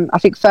I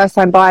think first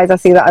time buyers. I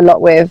see that a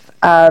lot with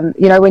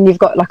you know, when you've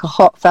got like a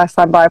hot first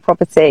time buyer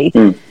property,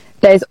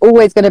 there's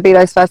always going to be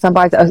those first time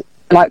buyers that are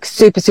like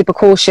super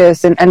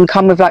cautious and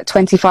come with like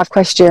 25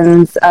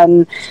 questions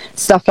and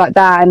stuff like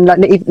that. And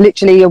like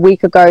literally a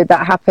week ago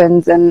that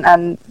happened,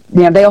 and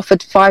you know, they offered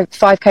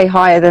 5k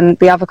higher than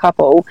the other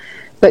couple,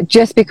 but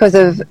just because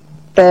of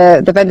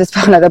the vendors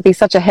found out there'd be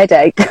such a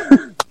headache.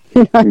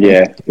 You know?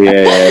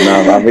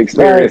 No, I've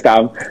experienced that.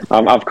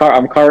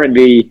 I'm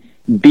currently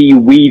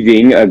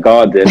beweaving a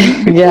garden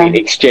between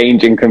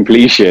exchange and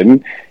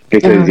completion,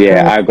 because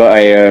I got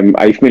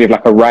are you familiar with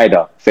like a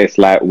rider? So it's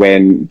like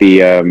when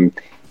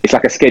it's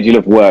like a schedule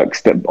of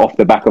works that off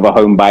the back of a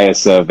home buyer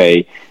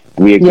survey,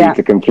 we agreed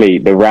to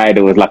complete. The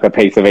rider was like a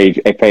page of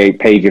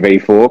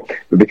A4,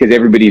 but because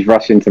everybody's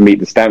rushing to meet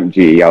the stamp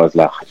duty, I was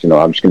like,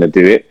 I'm just going to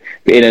do it.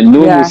 But in a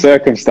normal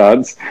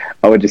circumstance,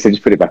 I would just say,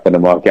 just put it back on the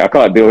market. I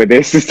can't deal with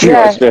this. It's too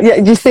much stress. Yeah,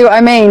 you see what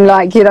I mean?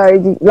 Like,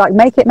 like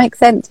make it make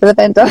sense for the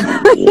vendor.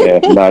 Yeah,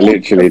 no,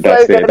 literally,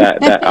 that's so it.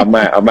 That I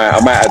might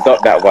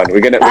adopt that one. We're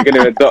gonna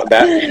adopt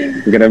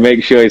that. We're gonna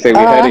make sure you say we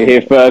heard it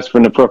here first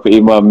from the property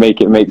mum.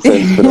 Make it make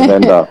sense for the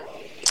vendor.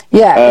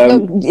 Yeah,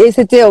 it's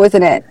a deal,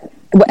 isn't it?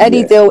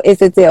 Any deal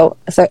is a deal.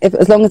 So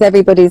as long as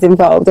everybody's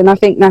involved, and I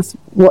think that's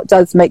what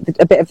does make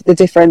a bit of the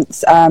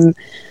difference.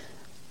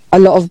 A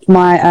lot of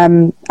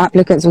my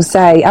applicants will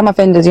say, and my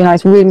vendors,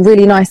 it's really,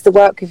 really nice to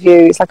work with you.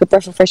 It's like a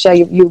breath of fresh air.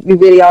 You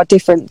really are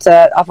different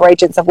to other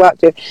agents I've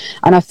worked with.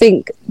 And I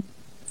think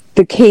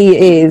the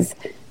key is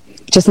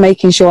just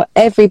making sure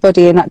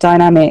everybody in that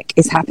dynamic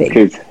is happy.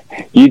 Because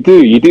you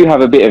do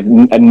have a bit of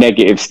a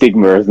negative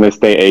stigma as an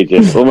estate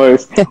agent,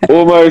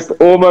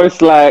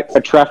 almost like a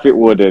traffic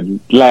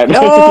warden. Like,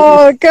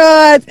 oh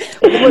God!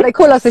 Well, they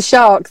call us the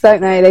sharks,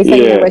 don't they? They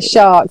say we're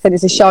sharks, and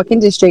it's a shark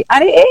industry,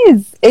 and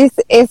it is.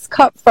 It's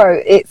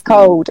cutthroat. It's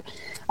cold.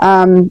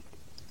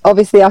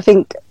 Obviously, I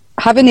think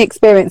having the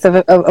experience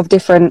of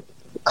different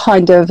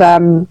kind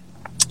of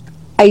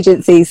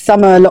agencies,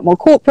 some are a lot more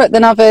corporate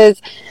than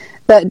others.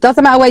 But it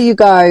doesn't matter where you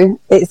go,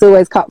 it's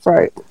always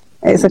cutthroat.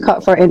 It's a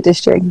cutthroat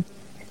industry.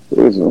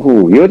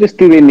 You're just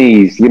doing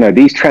these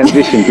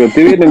transitions. You're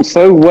doing them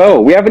so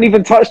well. We haven't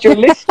even touched your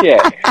list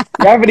yet.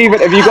 Have you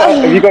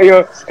got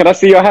your? Can I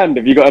see your hand?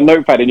 Have you got a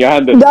notepad in your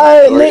hand?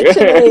 No,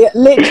 literally.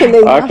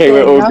 Okay,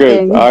 we're all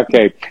good.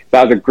 Okay,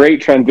 that was a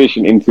great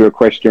transition into a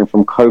question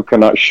from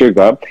Coconut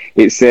Sugar.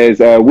 It says,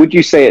 "Would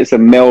you say it's a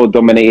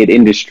male-dominated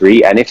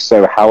industry? And if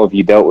so, how have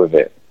you dealt with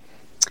it?"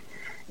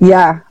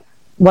 Yeah,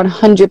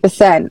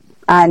 100%.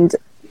 And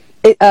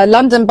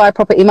London by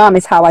Property Mum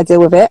is how I deal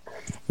with it,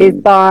 is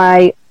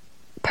by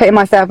putting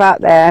myself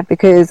out there,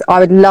 because I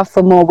would love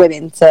for more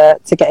women to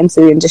get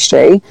into the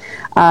industry.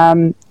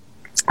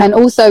 And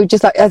also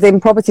just like as in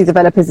property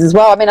developers as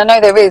well. I mean, I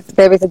know there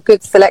is a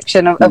good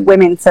selection of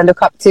women to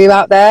look up to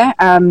out there.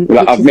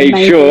 I've made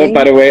sure,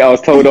 by the way, I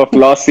was told off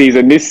last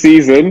season. This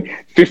season,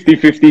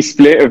 50-50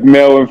 split of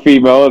male and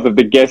females of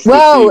the guests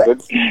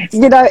this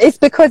season. It's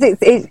because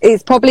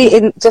it's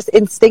probably just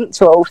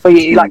instinctual for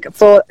you, like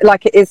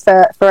it is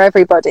for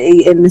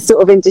everybody in this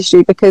sort of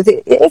industry, because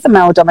it is a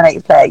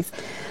male-dominated place.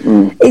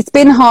 It's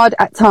been hard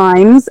at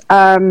times.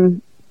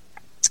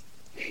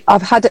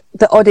 I've had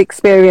the odd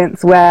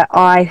experience where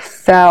I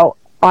felt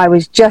I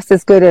was just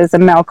as good as a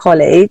male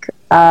colleague,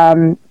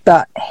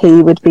 but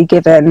he would be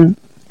given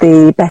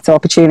the better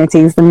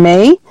opportunities than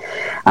me.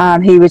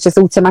 He was just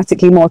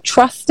automatically more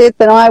trusted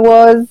than I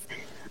was.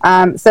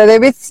 So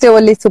there is still a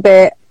little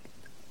bit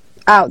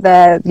out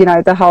there,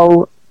 the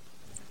whole,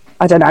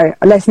 I don't know,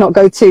 let's not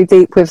go too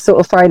deep with sort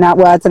of throwing out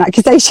words and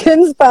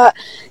accusations, but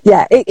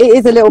yeah, it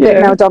is a little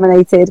bit male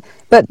dominated.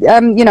 But,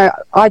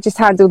 I just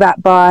handle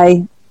that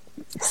by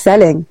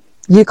selling.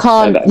 You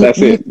can't. That's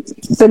it.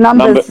 The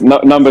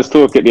numbers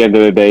talk at the end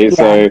of the day. Yeah.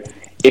 So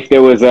if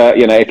there was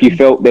if you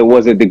felt there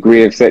was a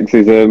degree of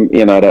sexism,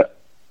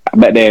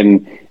 but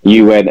then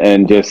you went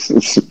and just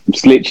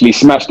literally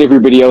smashed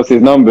everybody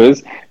else's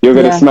numbers, you're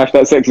going to smash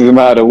that sexism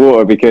out of the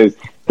water, because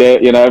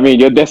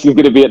your desk is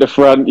going to be at the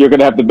front. You're going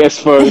to have the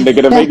best phone. They're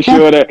going to make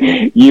sure that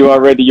you are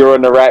ready. You're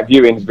on the right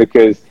viewings,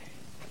 because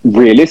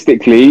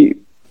realistically,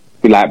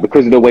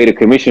 because of the way the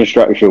commission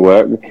structure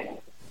works,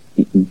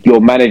 your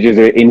managers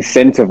are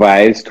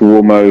incentivized to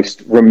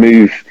almost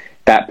remove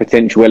that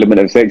potential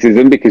element of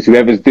sexism, because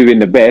whoever's doing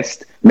the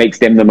best makes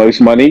them the most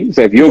money.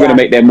 So if you're going to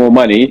make them more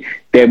money,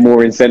 they're more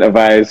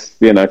incentivized,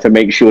 to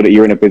make sure that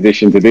you're in a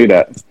position to do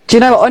that. Do you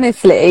know,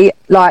 honestly,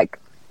 like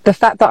the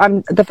fact that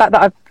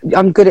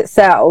I'm good at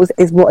sales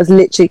is what has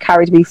literally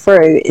carried me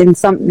through.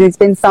 There's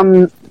been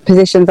some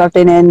positions I've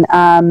been in,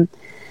 and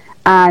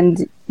I'm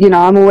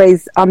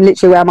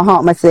literally wearing my heart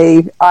on my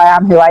sleeve. I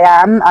am who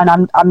I am,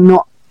 and I'm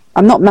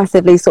not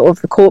massively sort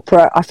of the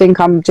corporate. I think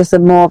I'm just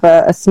more of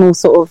a small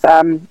sort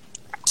of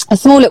a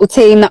small little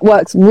team that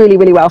works really,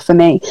 really well for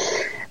me.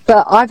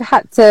 But I've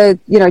had to,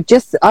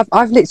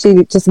 I've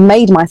literally just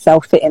made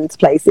myself fit into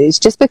places,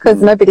 just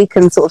because nobody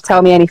can sort of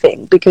tell me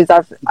anything, because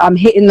I'm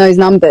hitting those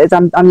numbers.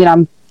 I'm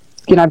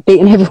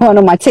beating everyone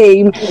on my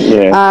team.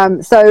 Yeah.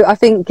 So I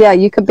think,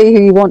 you can be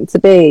who you want to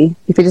be.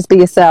 You can just be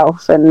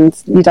yourself, and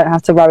you don't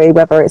have to worry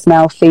whether it's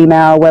male,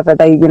 female, whether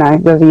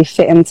whether you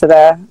fit into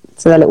their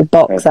little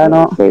box or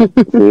not.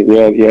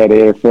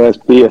 There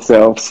first, be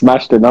yourself,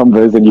 smash the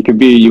numbers, and you can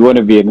be who you want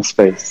to be in the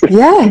space.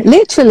 Yeah,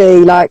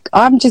 literally. Like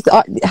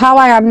how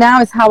I am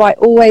now is how I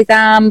always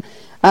am.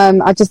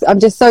 I'm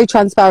just so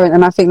transparent,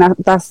 and I think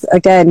that's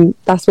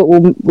what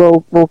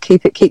will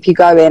keep you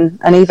going.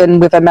 And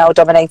even with a male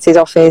dominated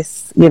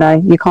office, you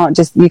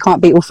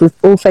can't beat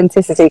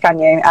authenticity, can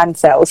you? And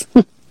sales.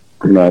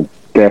 No,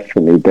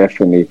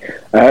 definitely.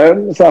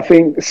 So I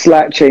think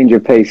slight change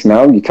of pace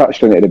now. You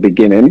touched on it at the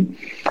beginning,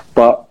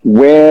 but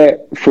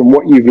from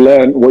what you've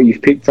learned, what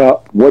you've picked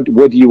up, what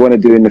do you want to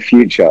do in the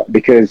future?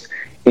 Because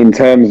in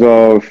terms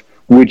of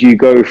would you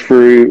go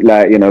through,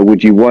 like, you know,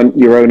 would you want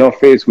your own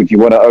office? Would you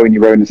want to own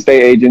your own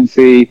estate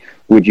agency?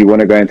 Would you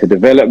want to go into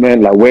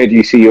development? Like, where do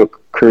you see your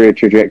career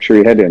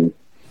trajectory heading?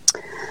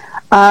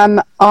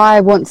 I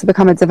want to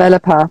become a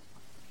developer.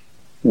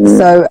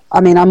 So,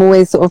 I mean, I'm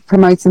always sort of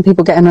promoting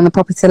people getting on the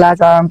property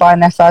ladder and buying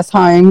their first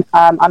home.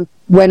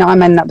 When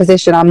I'm in that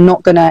position, I'm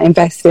not going to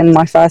invest in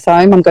my first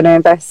home. I'm going to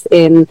invest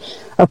in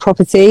a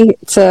property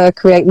to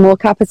create more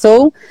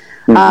capital.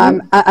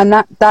 And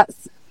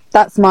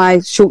that's my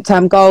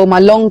short-term goal. My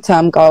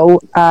long-term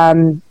goal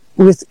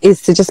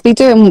is to just be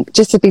doing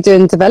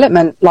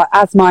development, like,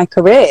 as my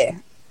career.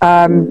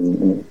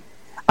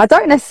 I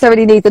don't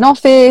necessarily need an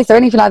office or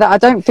anything like that. I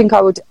don't think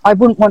I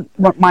wouldn't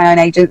want my own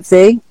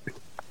agency.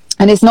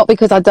 And it's not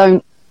because I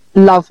don't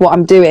love what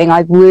I'm doing.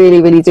 I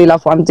really, really do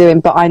love what I'm doing,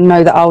 but I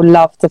know that I'll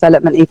love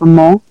development even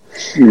more.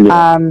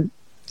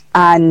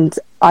 And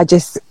I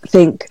just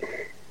think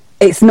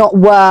it's not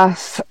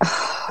worth...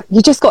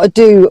 You just got to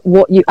do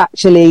what you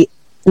actually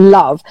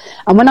love.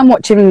 And when I'm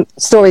watching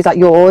stories like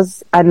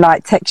yours and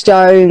like Tex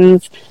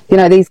Jones, you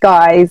know, these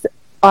guys,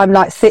 I'm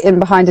like sitting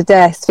behind a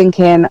desk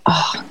thinking,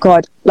 oh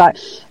God, like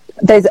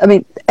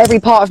every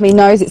part of me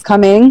knows it's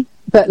coming.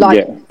 But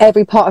like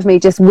every part of me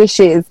just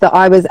wishes that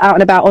I was out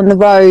and about on the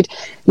road,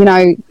 you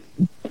know,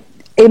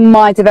 in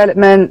my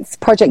developments,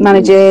 project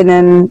managing,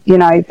 and, you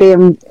know,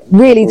 being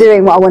really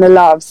doing what I want to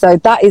love. So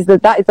that is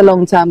the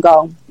long-term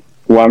goal.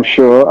 Well, I'm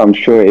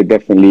sure it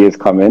definitely is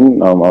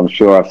coming. I'm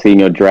sure I've seen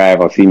your drive,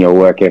 I've seen your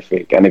work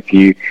ethic, and if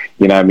you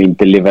know, I mean,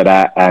 deliver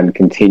that and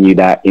continue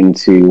that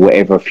into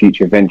whatever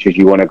future ventures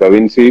you want to go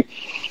into,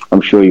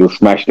 I'm sure you'll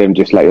smash them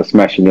just like you're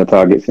smashing your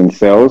targets in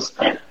sales.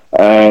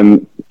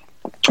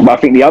 But I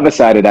think the other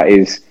side of that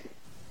is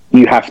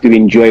you have to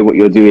enjoy what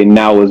you're doing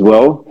now as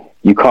well.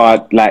 You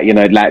can't, like, you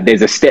know, like,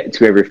 there's a step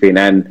to everything,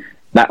 and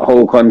that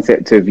whole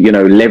concept of, you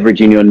know,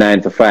 leveraging your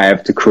 9 to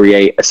 5 to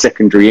create a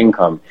secondary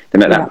income.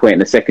 And at that point,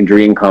 the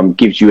secondary income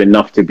gives you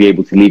enough to be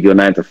able to leave your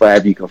 9 to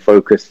 5. You can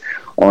focus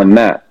on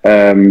that.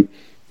 And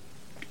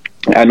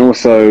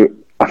also,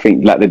 I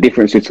think, like, the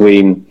difference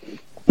between,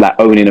 like,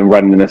 owning and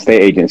running an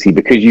estate agency,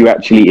 because you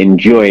actually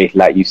enjoy,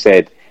 like you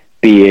said,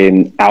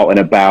 being out and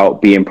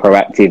about, being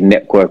proactive,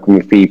 networking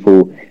with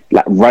people,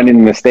 like, running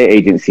an estate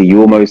agency,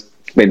 you almost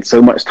spend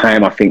so much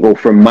time, I think, or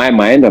from my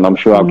mind, and I'm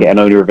sure I'll get an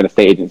owner of an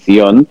estate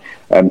agency on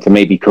to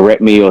maybe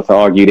correct me or to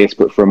argue this,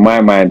 but from my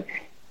mind,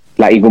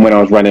 like, even when I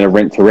was running a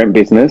rent-to-rent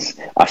business,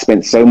 I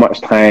spent so much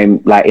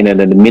time, like, in an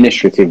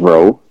administrative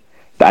role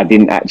that I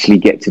didn't actually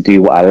get to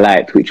do what I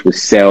liked, which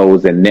was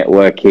sales and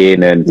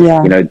networking and,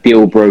 you know,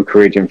 deal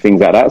brokerage and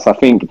things like that. So I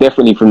think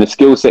definitely from the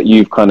skill set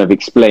you've kind of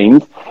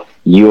explained,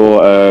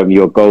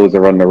 your goals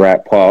are on the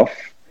right path.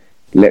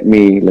 Let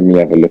me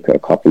have a look at a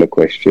couple of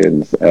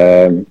questions.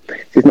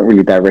 It's not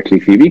really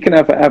directly for you. You can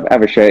have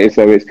a share.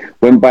 So it's,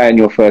 when buying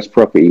your first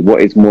property,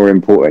 what is more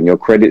important, your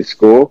credit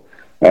score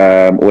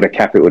or the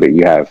capital that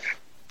you have?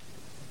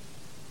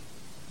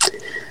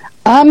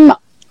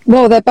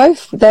 Well, they're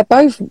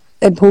both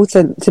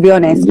important, to be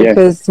honest,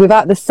 because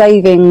without the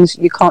savings,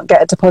 you can't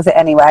get a deposit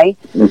anyway,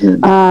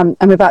 and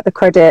without the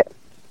credit,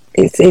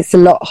 it's a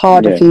lot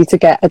harder for you to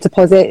get a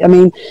deposit. I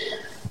mean,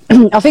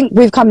 I think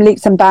we've come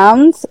leaps and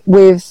bounds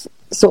with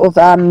sort of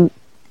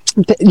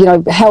you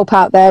know, help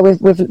out there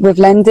with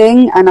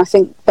lending, and I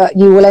think that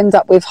you will end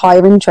up with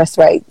higher interest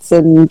rates,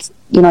 and,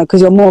 you know, because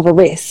you're more of a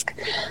risk.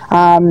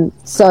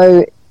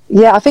 So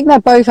yeah, I think they're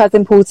both as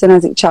important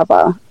as each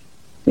other.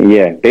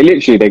 Yeah,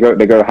 they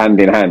go hand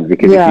in hand,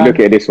 because if you look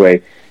at it this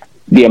way,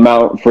 the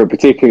amount for,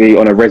 particularly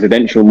on a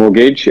residential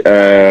mortgage, you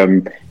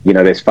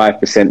know, there's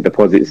 5%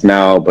 deposits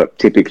now, but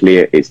typically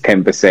it's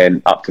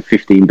 10% up to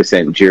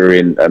 15%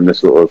 during the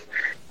sort of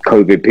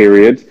COVID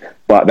period.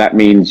 But that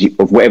means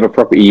of whatever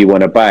property you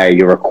want to buy,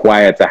 you're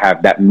required to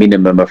have that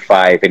minimum of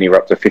 5, anywhere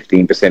up to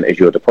 15% as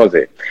your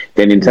deposit.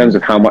 Then in terms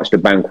of how much the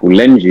bank will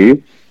lend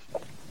you,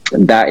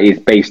 that is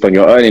based on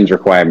your earnings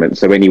requirements.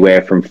 So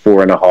anywhere from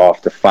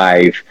 4.5 to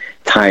 5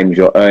 times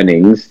your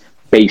earnings,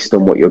 based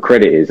on what your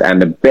credit is. And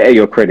the better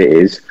your credit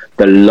is,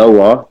 the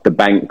lower the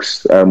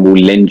banks will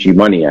lend you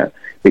money at,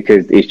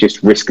 because it's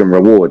just risk and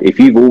reward. If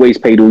you've always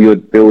paid all your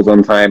bills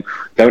on time,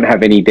 don't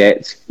have any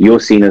debts, you're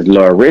seen as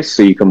lower risk,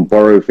 so you can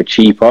borrow for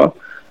cheaper,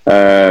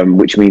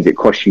 which means it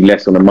costs you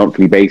less on a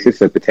monthly basis.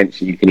 So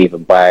potentially you can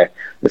even buy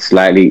a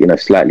slightly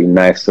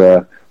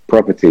nicer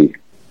property.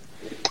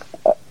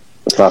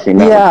 So I think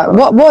that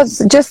what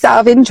was, just out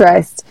of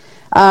interest,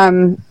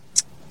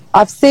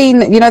 I've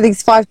seen, you know,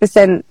 these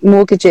 5%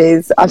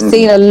 mortgages, I've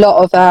seen a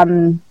lot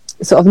of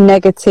sort of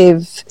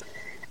negative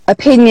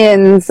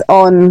opinions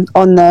on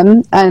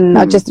them, and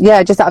I just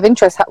out of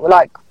interest,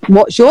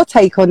 what's your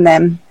take on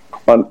them?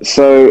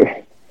 So,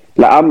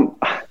 like,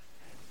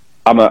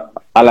 I've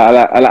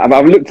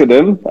looked at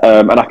them,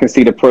 and I can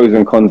see the pros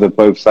and cons of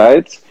both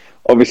sides.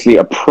 Obviously,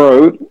 a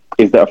pro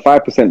is that a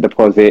 5%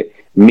 deposit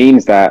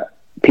means that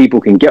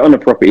people can get on the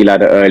property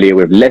ladder earlier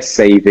with less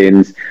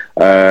savings,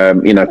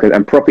 you know,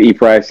 and property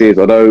prices,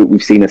 although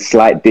we've seen a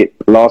slight dip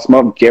last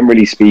month,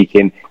 generally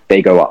speaking,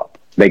 they go up.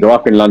 They go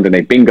up in London.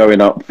 They've been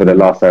going up for the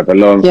last however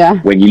long. Yeah.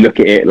 When you look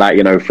at it, like,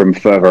 you know, from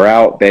further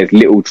out, there's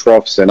little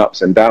troughs and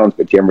ups and downs,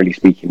 but generally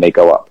speaking, they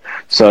go up.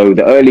 So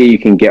the earlier you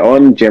can get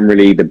on,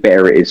 generally, the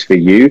better it is for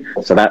you.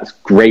 So that's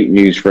great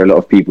news for a lot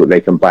of people.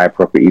 They can buy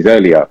properties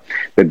earlier.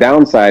 The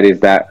downside is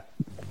that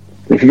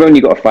if you've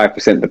only got a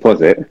 5%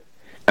 deposit,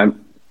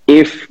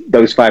 if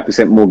those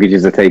 5%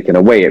 mortgages are taken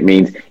away, it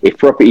means if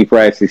property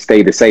prices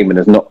stay the same and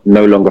there's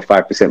no longer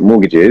 5%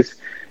 mortgages,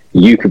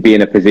 you could be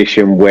in a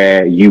position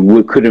where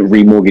you couldn't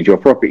remortgage your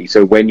property.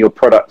 So when your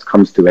product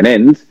comes to an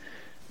end,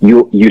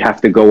 you'd have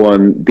to go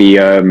on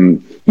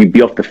you'd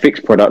be off the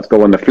fixed product,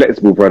 go on the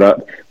flexible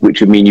product,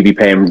 which would mean you'd be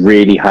paying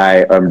really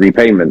high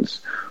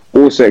repayments.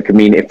 Also, it could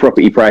mean if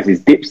property prices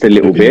dips a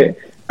little bit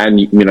and,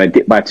 you know,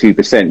 dip by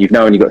 2%, you've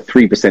now only got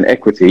 3%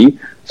 equity.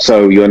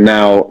 So you're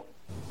now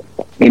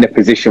in a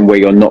position where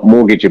you're not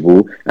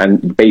mortgageable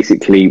and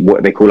basically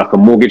what they call like a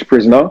mortgage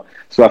prisoner.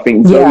 So I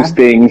think those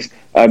things,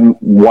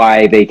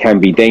 why they can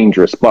be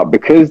dangerous, but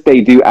because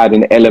they do add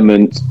an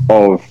element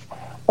of,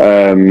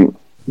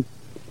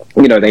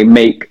 you know, they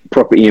make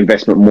property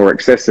investment more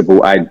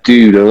accessible. I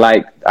do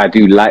like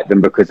them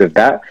because of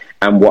that.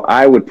 And what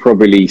I would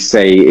probably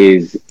say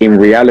is, in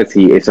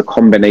reality, it's a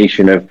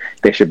combination of,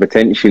 there should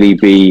potentially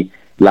be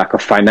like a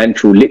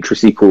financial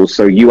literacy course,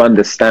 so you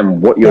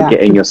understand what you're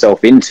getting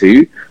yourself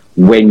into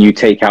when you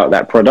take out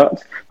that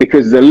product.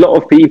 Because there's a lot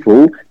of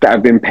people that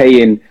have been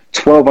paying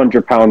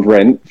 £1,200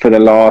 rent for the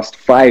last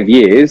 5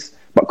 years,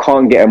 but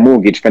can't get a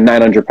mortgage for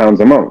 £900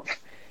 a month.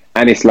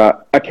 And it's like,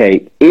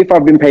 okay, if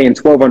I've been paying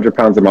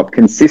 £1,200 a month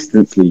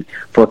consistently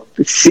for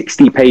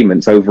 60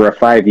 payments over a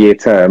 5-year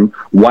term,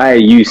 why are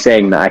you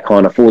saying that I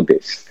can't afford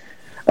this?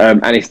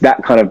 And it's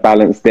that kind of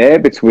balance there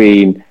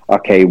between,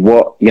 okay,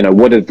 what does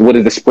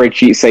the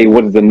spreadsheet say?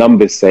 What does the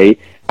numbers say?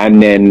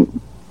 And then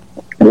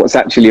what's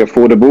actually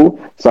affordable.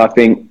 So I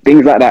think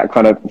things like that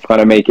kind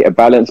of make it a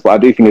balance. But I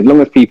do think as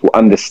long as people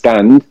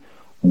understand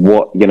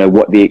what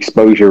the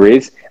exposure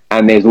is,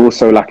 and there's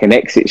also like an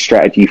exit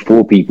strategy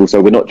for people. So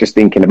we're not just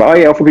thinking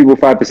about, offer people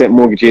 5%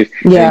 mortgages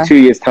in 2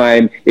 years'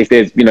 time. If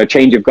there's,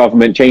 change of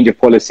government, change of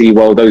policy,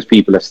 well, those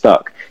people are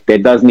stuck. There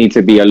does need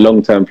to be a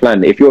long-term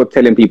plan. If you're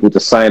telling people to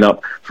sign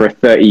up for a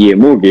 30-year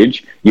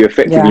mortgage, you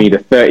effectively need a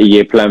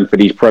 30-year plan for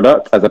these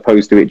products, as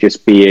opposed to it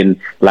just being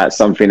like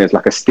something that's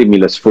like a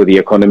stimulus for the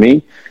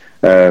economy.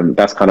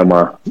 That's kind of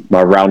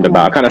my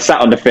roundabout. I kind of sat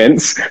on the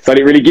fence, so I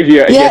didn't really give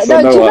you a yes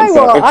or no answer. Do you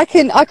know what?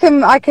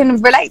 I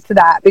can relate to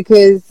that,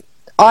 because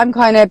I'm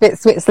kind of a bit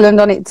Switzerland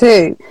on it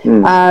too.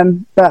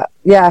 But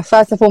yeah,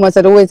 first and foremost,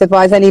 I'd always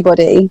advise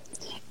anybody,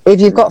 if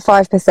you've got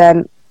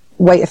 5%,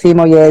 wait a few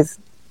more years,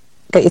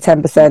 get your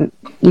 10%.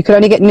 You can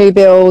only get new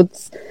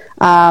builds.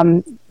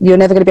 You're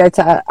never going to be able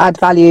to add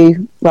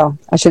value. Well,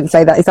 I shouldn't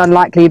say that. It's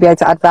unlikely you'll be able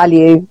to add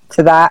value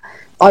to that.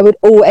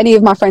 Any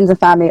of my friends and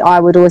family, I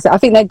would always say, I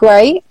think they're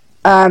great.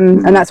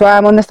 And that's where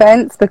I'm on the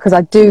fence, because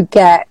I do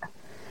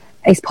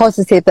it's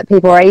positive that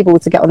people are able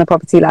to get on the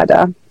property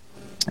ladder.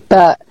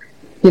 But,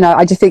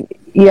 I just think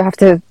you have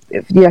to,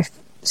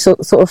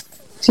 sort of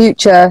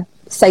future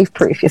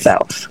safe-proof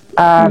yourself.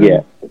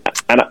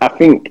 And I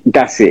think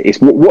that's it. It's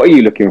what are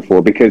you looking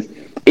for? Because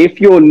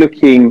if you're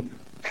looking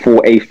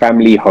for a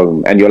family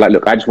home and you're like,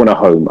 look, I just want a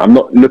home, I'm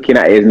not looking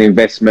at it as an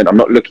investment, I'm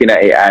not looking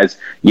at it as,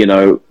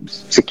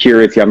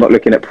 security, I'm not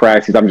looking at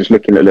prices, I'm just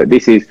looking at, look,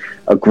 this is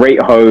a great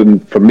home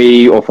for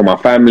me or for my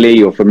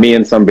family or for me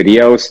and somebody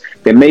else,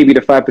 then maybe the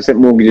 5%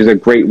 mortgage is a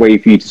great way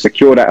for you to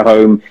secure that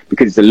home,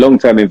 because it's a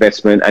long-term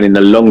investment, and in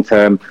the long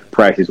term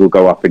prices will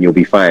go up and you'll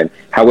be fine.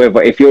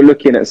 However, if you're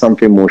looking at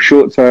something more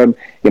short-term,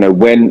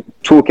 when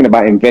talking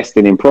about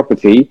investing in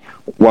property,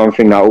 one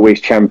thing I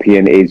always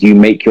champion is you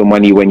make your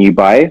money when you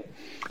buy.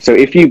 So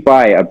if you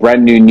buy a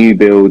brand new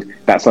build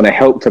that's on a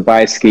help to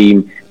buy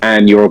scheme,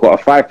 and you've got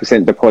a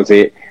 5%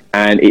 deposit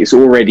and it's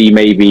already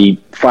maybe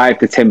 5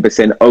 to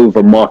 10%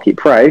 over market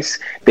price,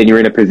 then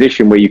you're in a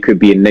position where you could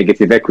be in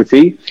negative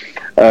equity.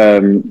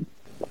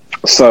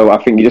 So I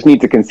think you just need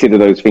to consider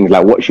those things,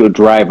 like what's your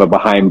driver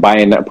behind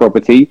buying that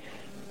property,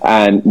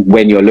 and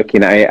when you're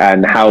looking at it,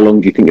 and how long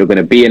do you think you're going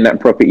to be in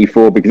that property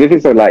for? Because if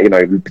it's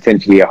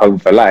potentially a home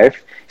for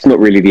life, it's not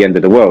really the end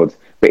of the world.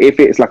 But if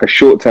it's like a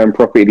short-term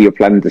property that you're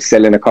planning to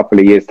sell in a couple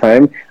of years'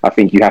 time, I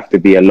think you have to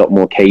be a lot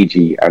more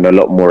cagey and a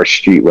lot more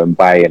astute when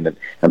buying,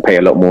 and pay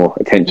a lot more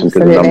attention to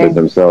the numbers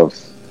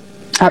themselves.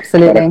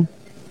 Absolutely.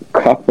 A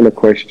couple of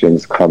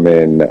questions come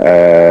in.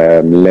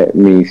 Let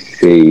me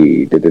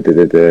see. Which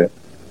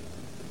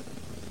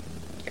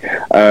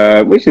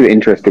is an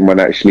interesting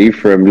one, actually,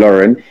 from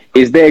Lauren.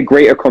 Is there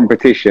greater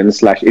competition /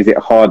 is it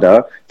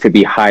harder to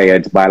be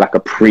hired by like a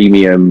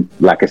premium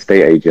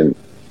estate agent?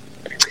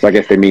 So I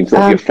guess they mean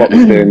sort of your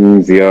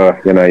Foxtons, your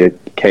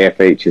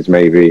KFHs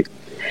maybe.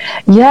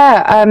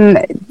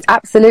 Yeah,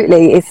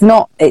 absolutely. It's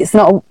not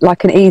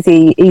like an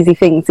easy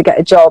thing to get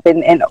a job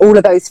in all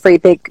of those three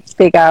big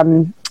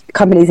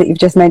companies that you've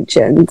just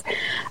mentioned.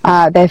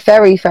 They're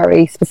very,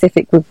 very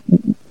specific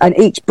and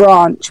each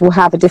branch will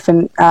have a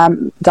different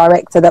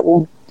director that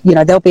will,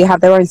 they'll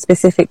have their own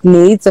specific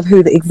needs of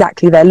who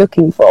exactly they're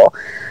looking for.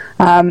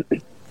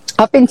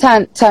 I've been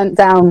turned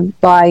down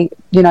by,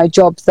 you know,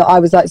 jobs that I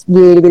was like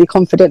really, really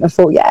confident and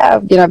thought, yeah,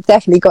 you know, I've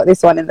definitely got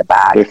this one in the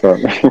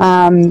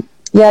bag.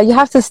 Yeah, you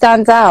have to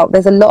stand out.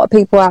 There's a lot of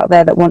people out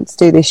there that want to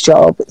do this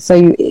job.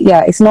 So,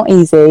 yeah, it's not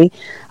easy.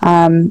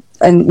 And,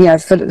 you know,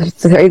 for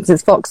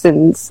instance,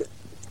 Foxtons,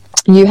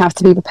 you have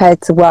to be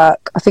prepared to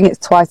work, I think it's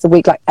twice a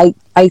week, like 8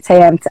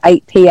 a.m. to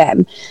 8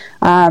 p.m.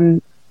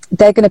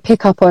 They're going to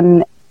pick up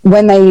on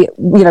when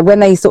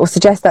they sort of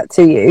suggest that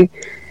to you.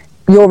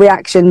 Your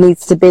reaction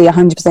needs to be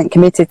 100%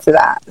 committed to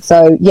that.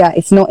 So, yeah,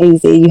 it's not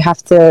easy. You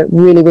have to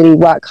really, really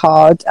work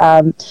hard.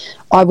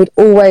 I would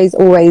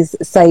always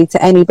say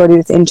to anybody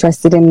that's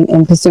interested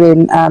in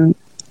pursuing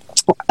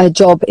a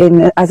job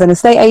as an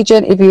estate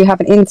agent, if you have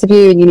an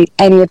interview and you need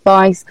any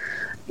advice,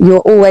 you're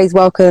always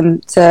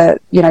welcome to,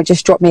 you know,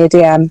 just drop me a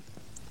DM.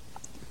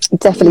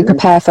 Definitely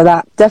prepare for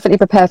that. Definitely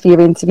prepare for your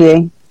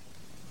interview.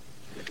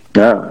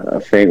 No, I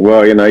think,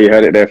 well, you know, you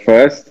heard it there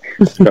first.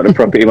 Got the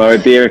property mama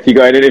dear. If you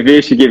got an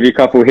interview, she'll give you a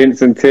couple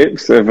hints and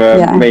tips of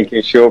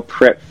making sure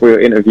prep for your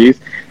interviews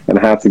and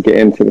how to get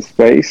into the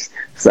space.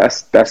 So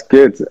that's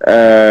good.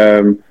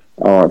 I'll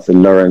answer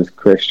Lauren's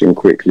question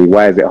quickly.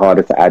 Why is it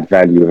harder to add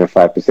value with a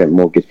 5%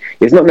 mortgage?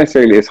 It's not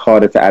necessarily it's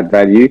harder to add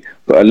value,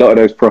 but a lot of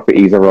those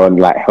properties are on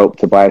like help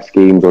to buy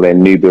schemes or they're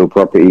new build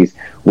properties,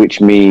 which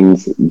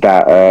means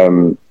that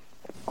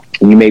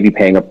you may be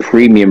paying a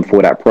premium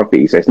for that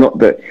property. So it's not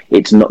that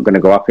it's not going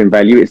to go up in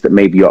value, it's that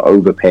maybe you're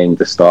overpaying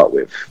to start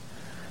with,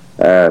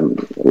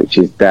 which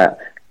is that.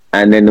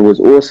 And then there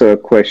was also a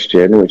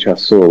question, which I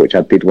saw, which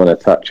I did want to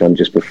touch on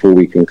just before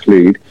we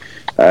conclude.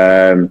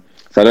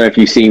 So I don't know if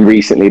you've seen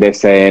recently, they're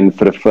saying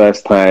for the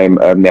first time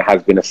there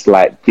has been a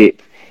slight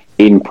dip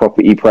in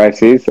property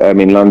prices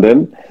in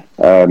London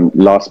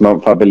last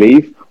month, I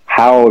believe.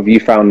 How have you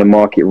found the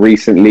market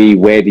recently?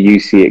 Where do you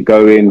see it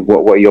going?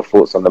 What are your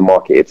thoughts on the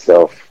market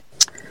itself?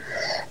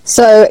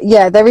 So,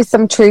 yeah, there is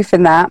some truth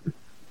in that.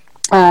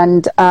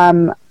 And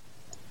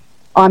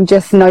I'm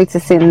just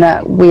noticing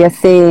that we are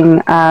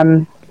seeing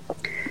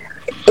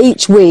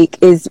each week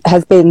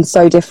has been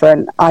so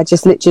different. I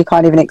just literally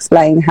can't even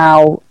explain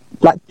how,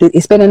 like,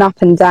 it's been an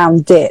up and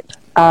down dip.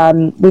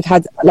 We've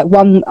had like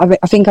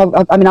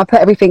I put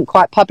everything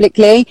quite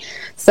publicly,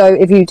 so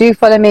if you do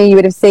follow me, you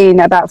would have seen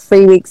about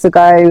 3 weeks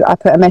ago I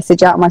put a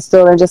message out on my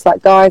story and just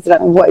like, guys, I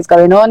don't know what is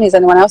going on, is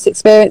anyone else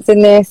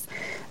experiencing this?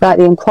 Like,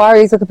 the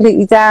inquiries are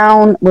completely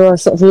down, we're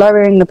sort of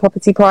lowering the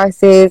property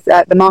prices,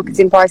 the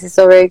marketing prices,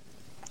 sorry.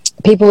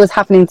 People was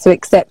happening to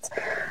accept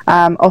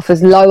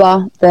offers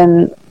lower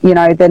than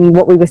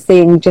what we were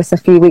seeing just a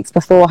few weeks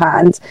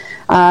beforehand.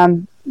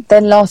 Then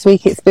last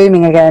week it's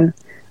booming again.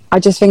 I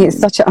just think it's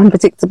such an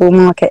unpredictable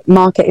market.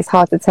 It's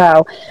hard to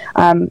tell.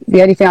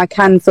 The only thing I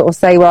can sort of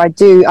say where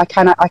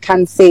I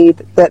can see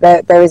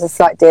that there is a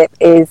slight dip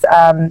is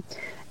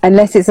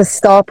unless it's a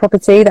star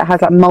property that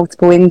has like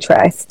multiple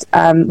interest,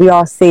 we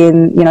are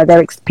seeing,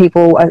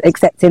 people are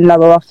accepting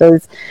lower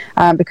offers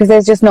because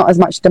there's just not as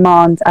much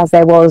demand as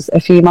there was a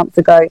few months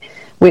ago,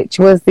 which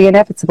was the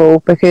inevitable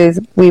because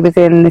we was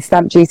in the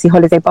stamp duty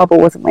holiday bubble,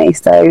 wasn't we?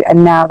 So,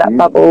 and now that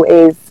bubble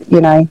is,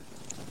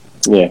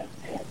 Yeah.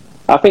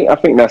 I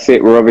think that's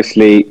it.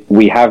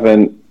 We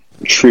haven't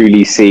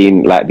truly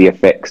seen like the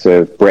effects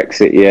of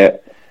Brexit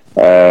yet.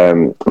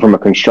 From a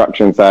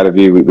construction side of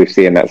view, we're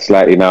seeing that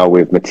slightly now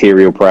with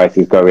material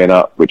prices going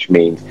up, which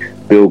means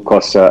build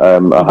costs are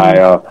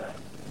higher.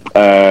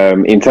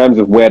 In terms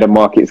of where the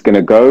market's going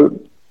to go,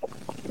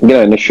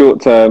 in the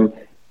short term,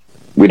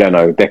 we don't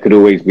know. There could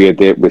always be a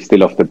dip. We're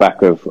still off the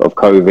back of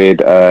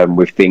COVID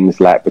with things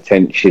like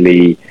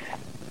potentially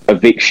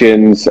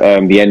evictions,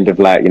 the end of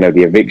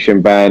the eviction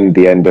ban,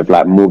 the end of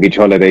mortgage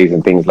holidays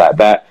and things like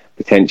that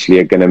potentially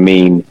are going to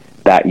mean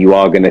that you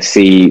are going to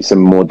see some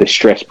more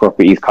distressed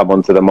properties come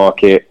onto the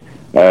market.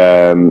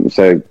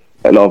 So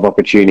a lot of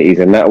opportunities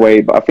in that way.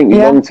 But I think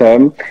long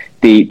term,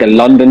 the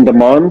London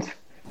demand,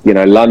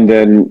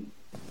 London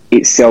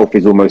itself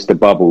is almost a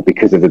bubble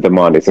because of the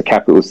demand. It's a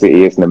capital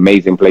city. It's an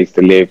amazing place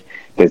to live.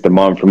 There's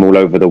demand from all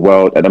over the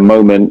world. At the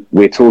moment,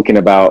 we're talking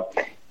about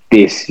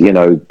this,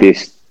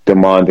 this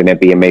demand and there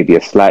being maybe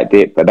a slight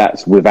dip, but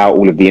that's without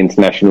all of the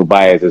international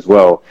buyers as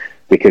well,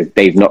 because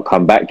they've not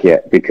come back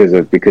yet because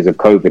of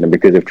COVID and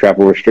because of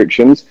travel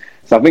restrictions.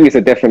 So I think it's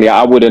definitely,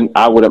 I wouldn't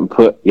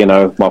put,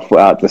 my foot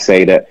out to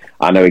say that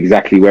I know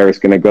exactly where it's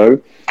going to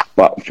go.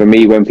 But for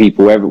me, when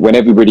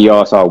everybody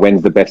asks,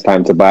 when's the best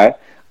time to buy?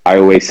 I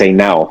always say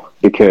now,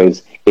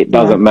 because it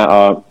doesn't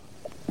matter,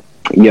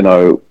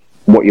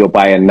 what you're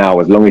buying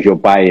now, as long as you're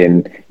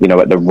buying,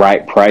 at the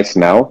right price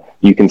now,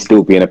 you can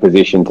still be in a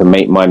position to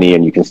make money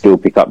and you can still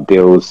pick up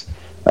deals.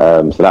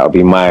 So that would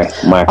be my.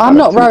 I'm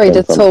not worried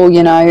at all.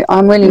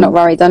 I'm really not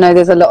worried. I know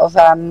there's a lot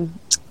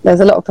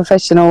of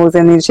professionals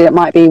in the industry that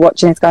might be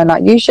watching this, going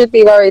like, "You should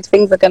be worried.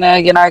 Things are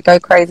gonna, go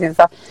crazy and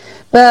stuff."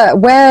 But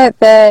where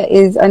there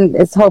is, and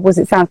as horrible as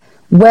it sounds,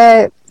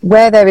 where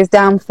there is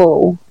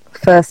downfall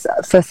for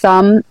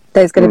some,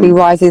 there's going to be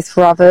rises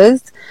for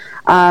others.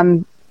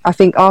 I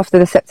think after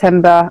the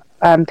September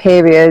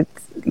period,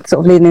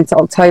 sort of leading into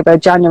October,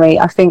 January,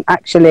 I think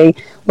actually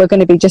we're going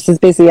to be just as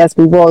busy as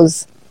we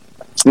was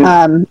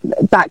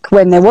back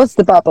when there was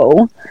the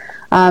bubble.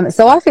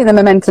 So I think the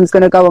momentum's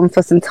going to go on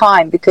for some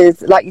time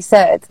because, like you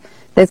said,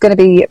 there's going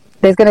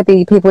to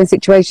be people in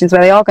situations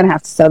where they are going to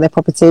have to sell their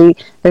property.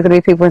 There's going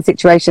to be people in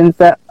situations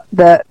that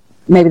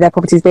maybe their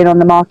property's been on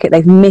the market,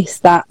 they've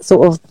missed that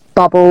sort of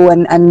bubble,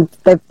 and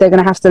they're going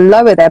to have to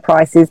lower their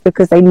prices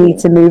because they need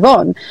to move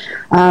on.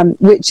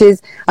 Which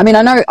is, I mean,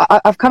 I know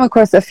I've come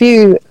across a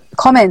few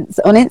comments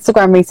on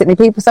Instagram recently.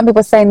 Some people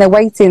are saying they're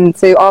waiting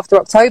to after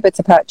October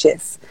to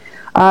purchase.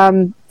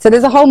 So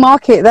there's a whole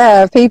market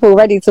there of people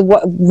ready and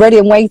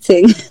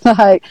waiting,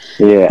 ready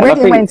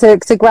and waiting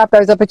to grab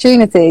those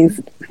opportunities.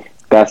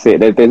 That's it.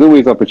 There's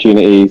always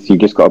opportunities. You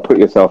just got to put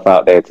yourself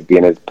out there to be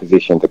in a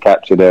position to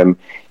capture them.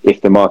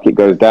 If the market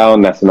goes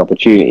down, that's an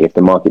opportunity. If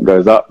the market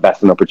goes up,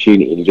 that's an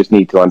opportunity. You just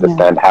need to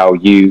understand how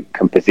you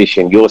can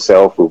position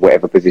yourself with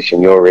whatever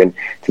position you're in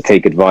to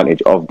take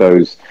advantage of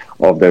those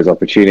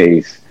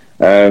opportunities.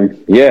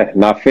 And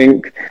I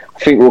think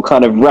we'll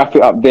kind of wrap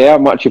it up there. I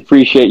much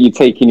appreciate you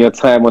taking your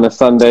time on a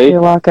Sunday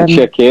to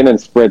check in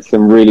and spread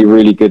some really,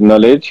 really good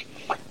knowledge.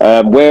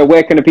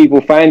 Where can the people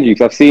find you?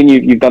 Because I've seen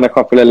you've done a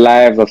couple of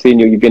lives. I've seen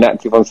you've been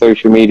active on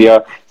social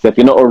media. So if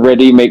you're not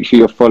already, make sure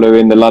you're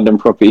following the London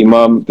Property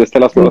Mum. Just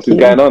tell us what else is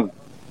going on.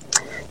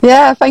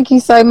 Yeah, thank you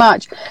so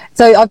much.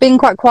 So I've been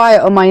quite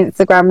quiet on my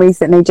Instagram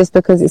recently just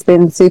because it's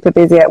been super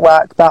busy at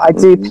work, but I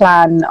do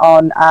plan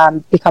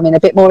on becoming a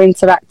bit more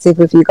interactive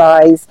with you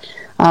guys.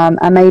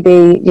 And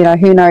maybe,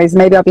 who knows,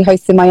 maybe I'll be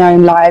hosting my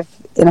own live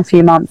in a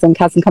few months and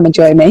Kaz can come and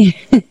join me.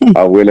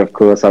 I will, of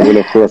course. I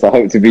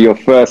hope to be your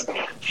first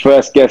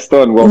guest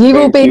on. Well, you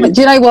will be.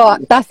 Do you know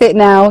what? That's it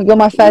now. You're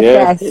my first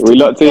guest. We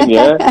locked in,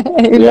 yeah?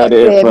 We had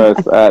it in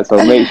first.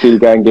 So make sure you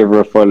go and give her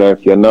a follow.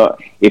 If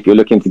you're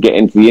looking to get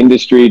into the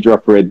industry,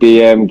 drop her a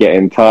DM, get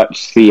in touch,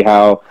 see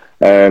how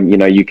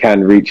you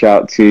can reach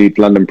out to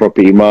London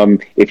Property Mum.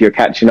 If you're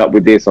catching up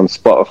with this on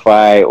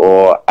Spotify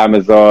or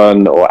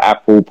Amazon or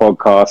Apple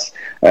Podcasts,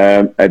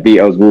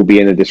 details will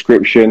be in the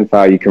description for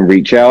how you can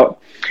reach out.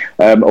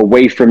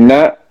 Away from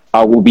that,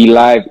 I will be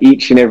live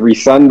each and every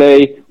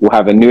Sunday. We'll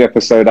have a new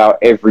episode out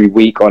every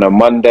week on a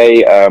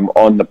Monday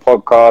on the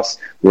podcast.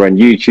 We're on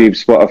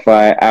YouTube,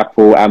 Spotify,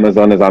 Apple,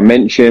 Amazon, as I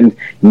mentioned.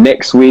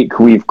 Next week,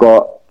 we've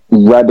got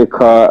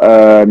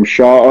Radhika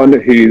Shah on,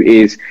 who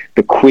is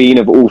the queen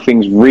of all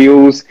things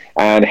reels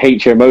and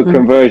HMO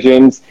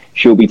conversions.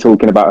 She'll be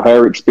talking about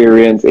her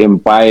experience in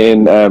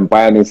buying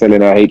and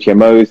selling her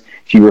HMOs.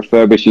 She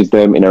refurbishes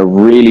them in a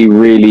really,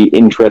 really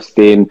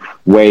interesting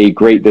way.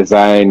 Great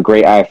design,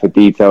 great eye for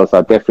detail. So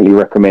I definitely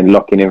recommend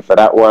locking in for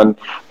that one.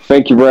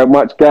 Thank you very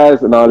much,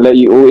 guys, and I'll let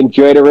you all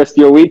enjoy the rest of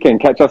your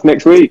weekend. Catch us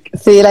next week.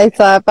 See you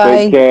later. Bye.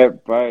 Take care.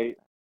 Bye.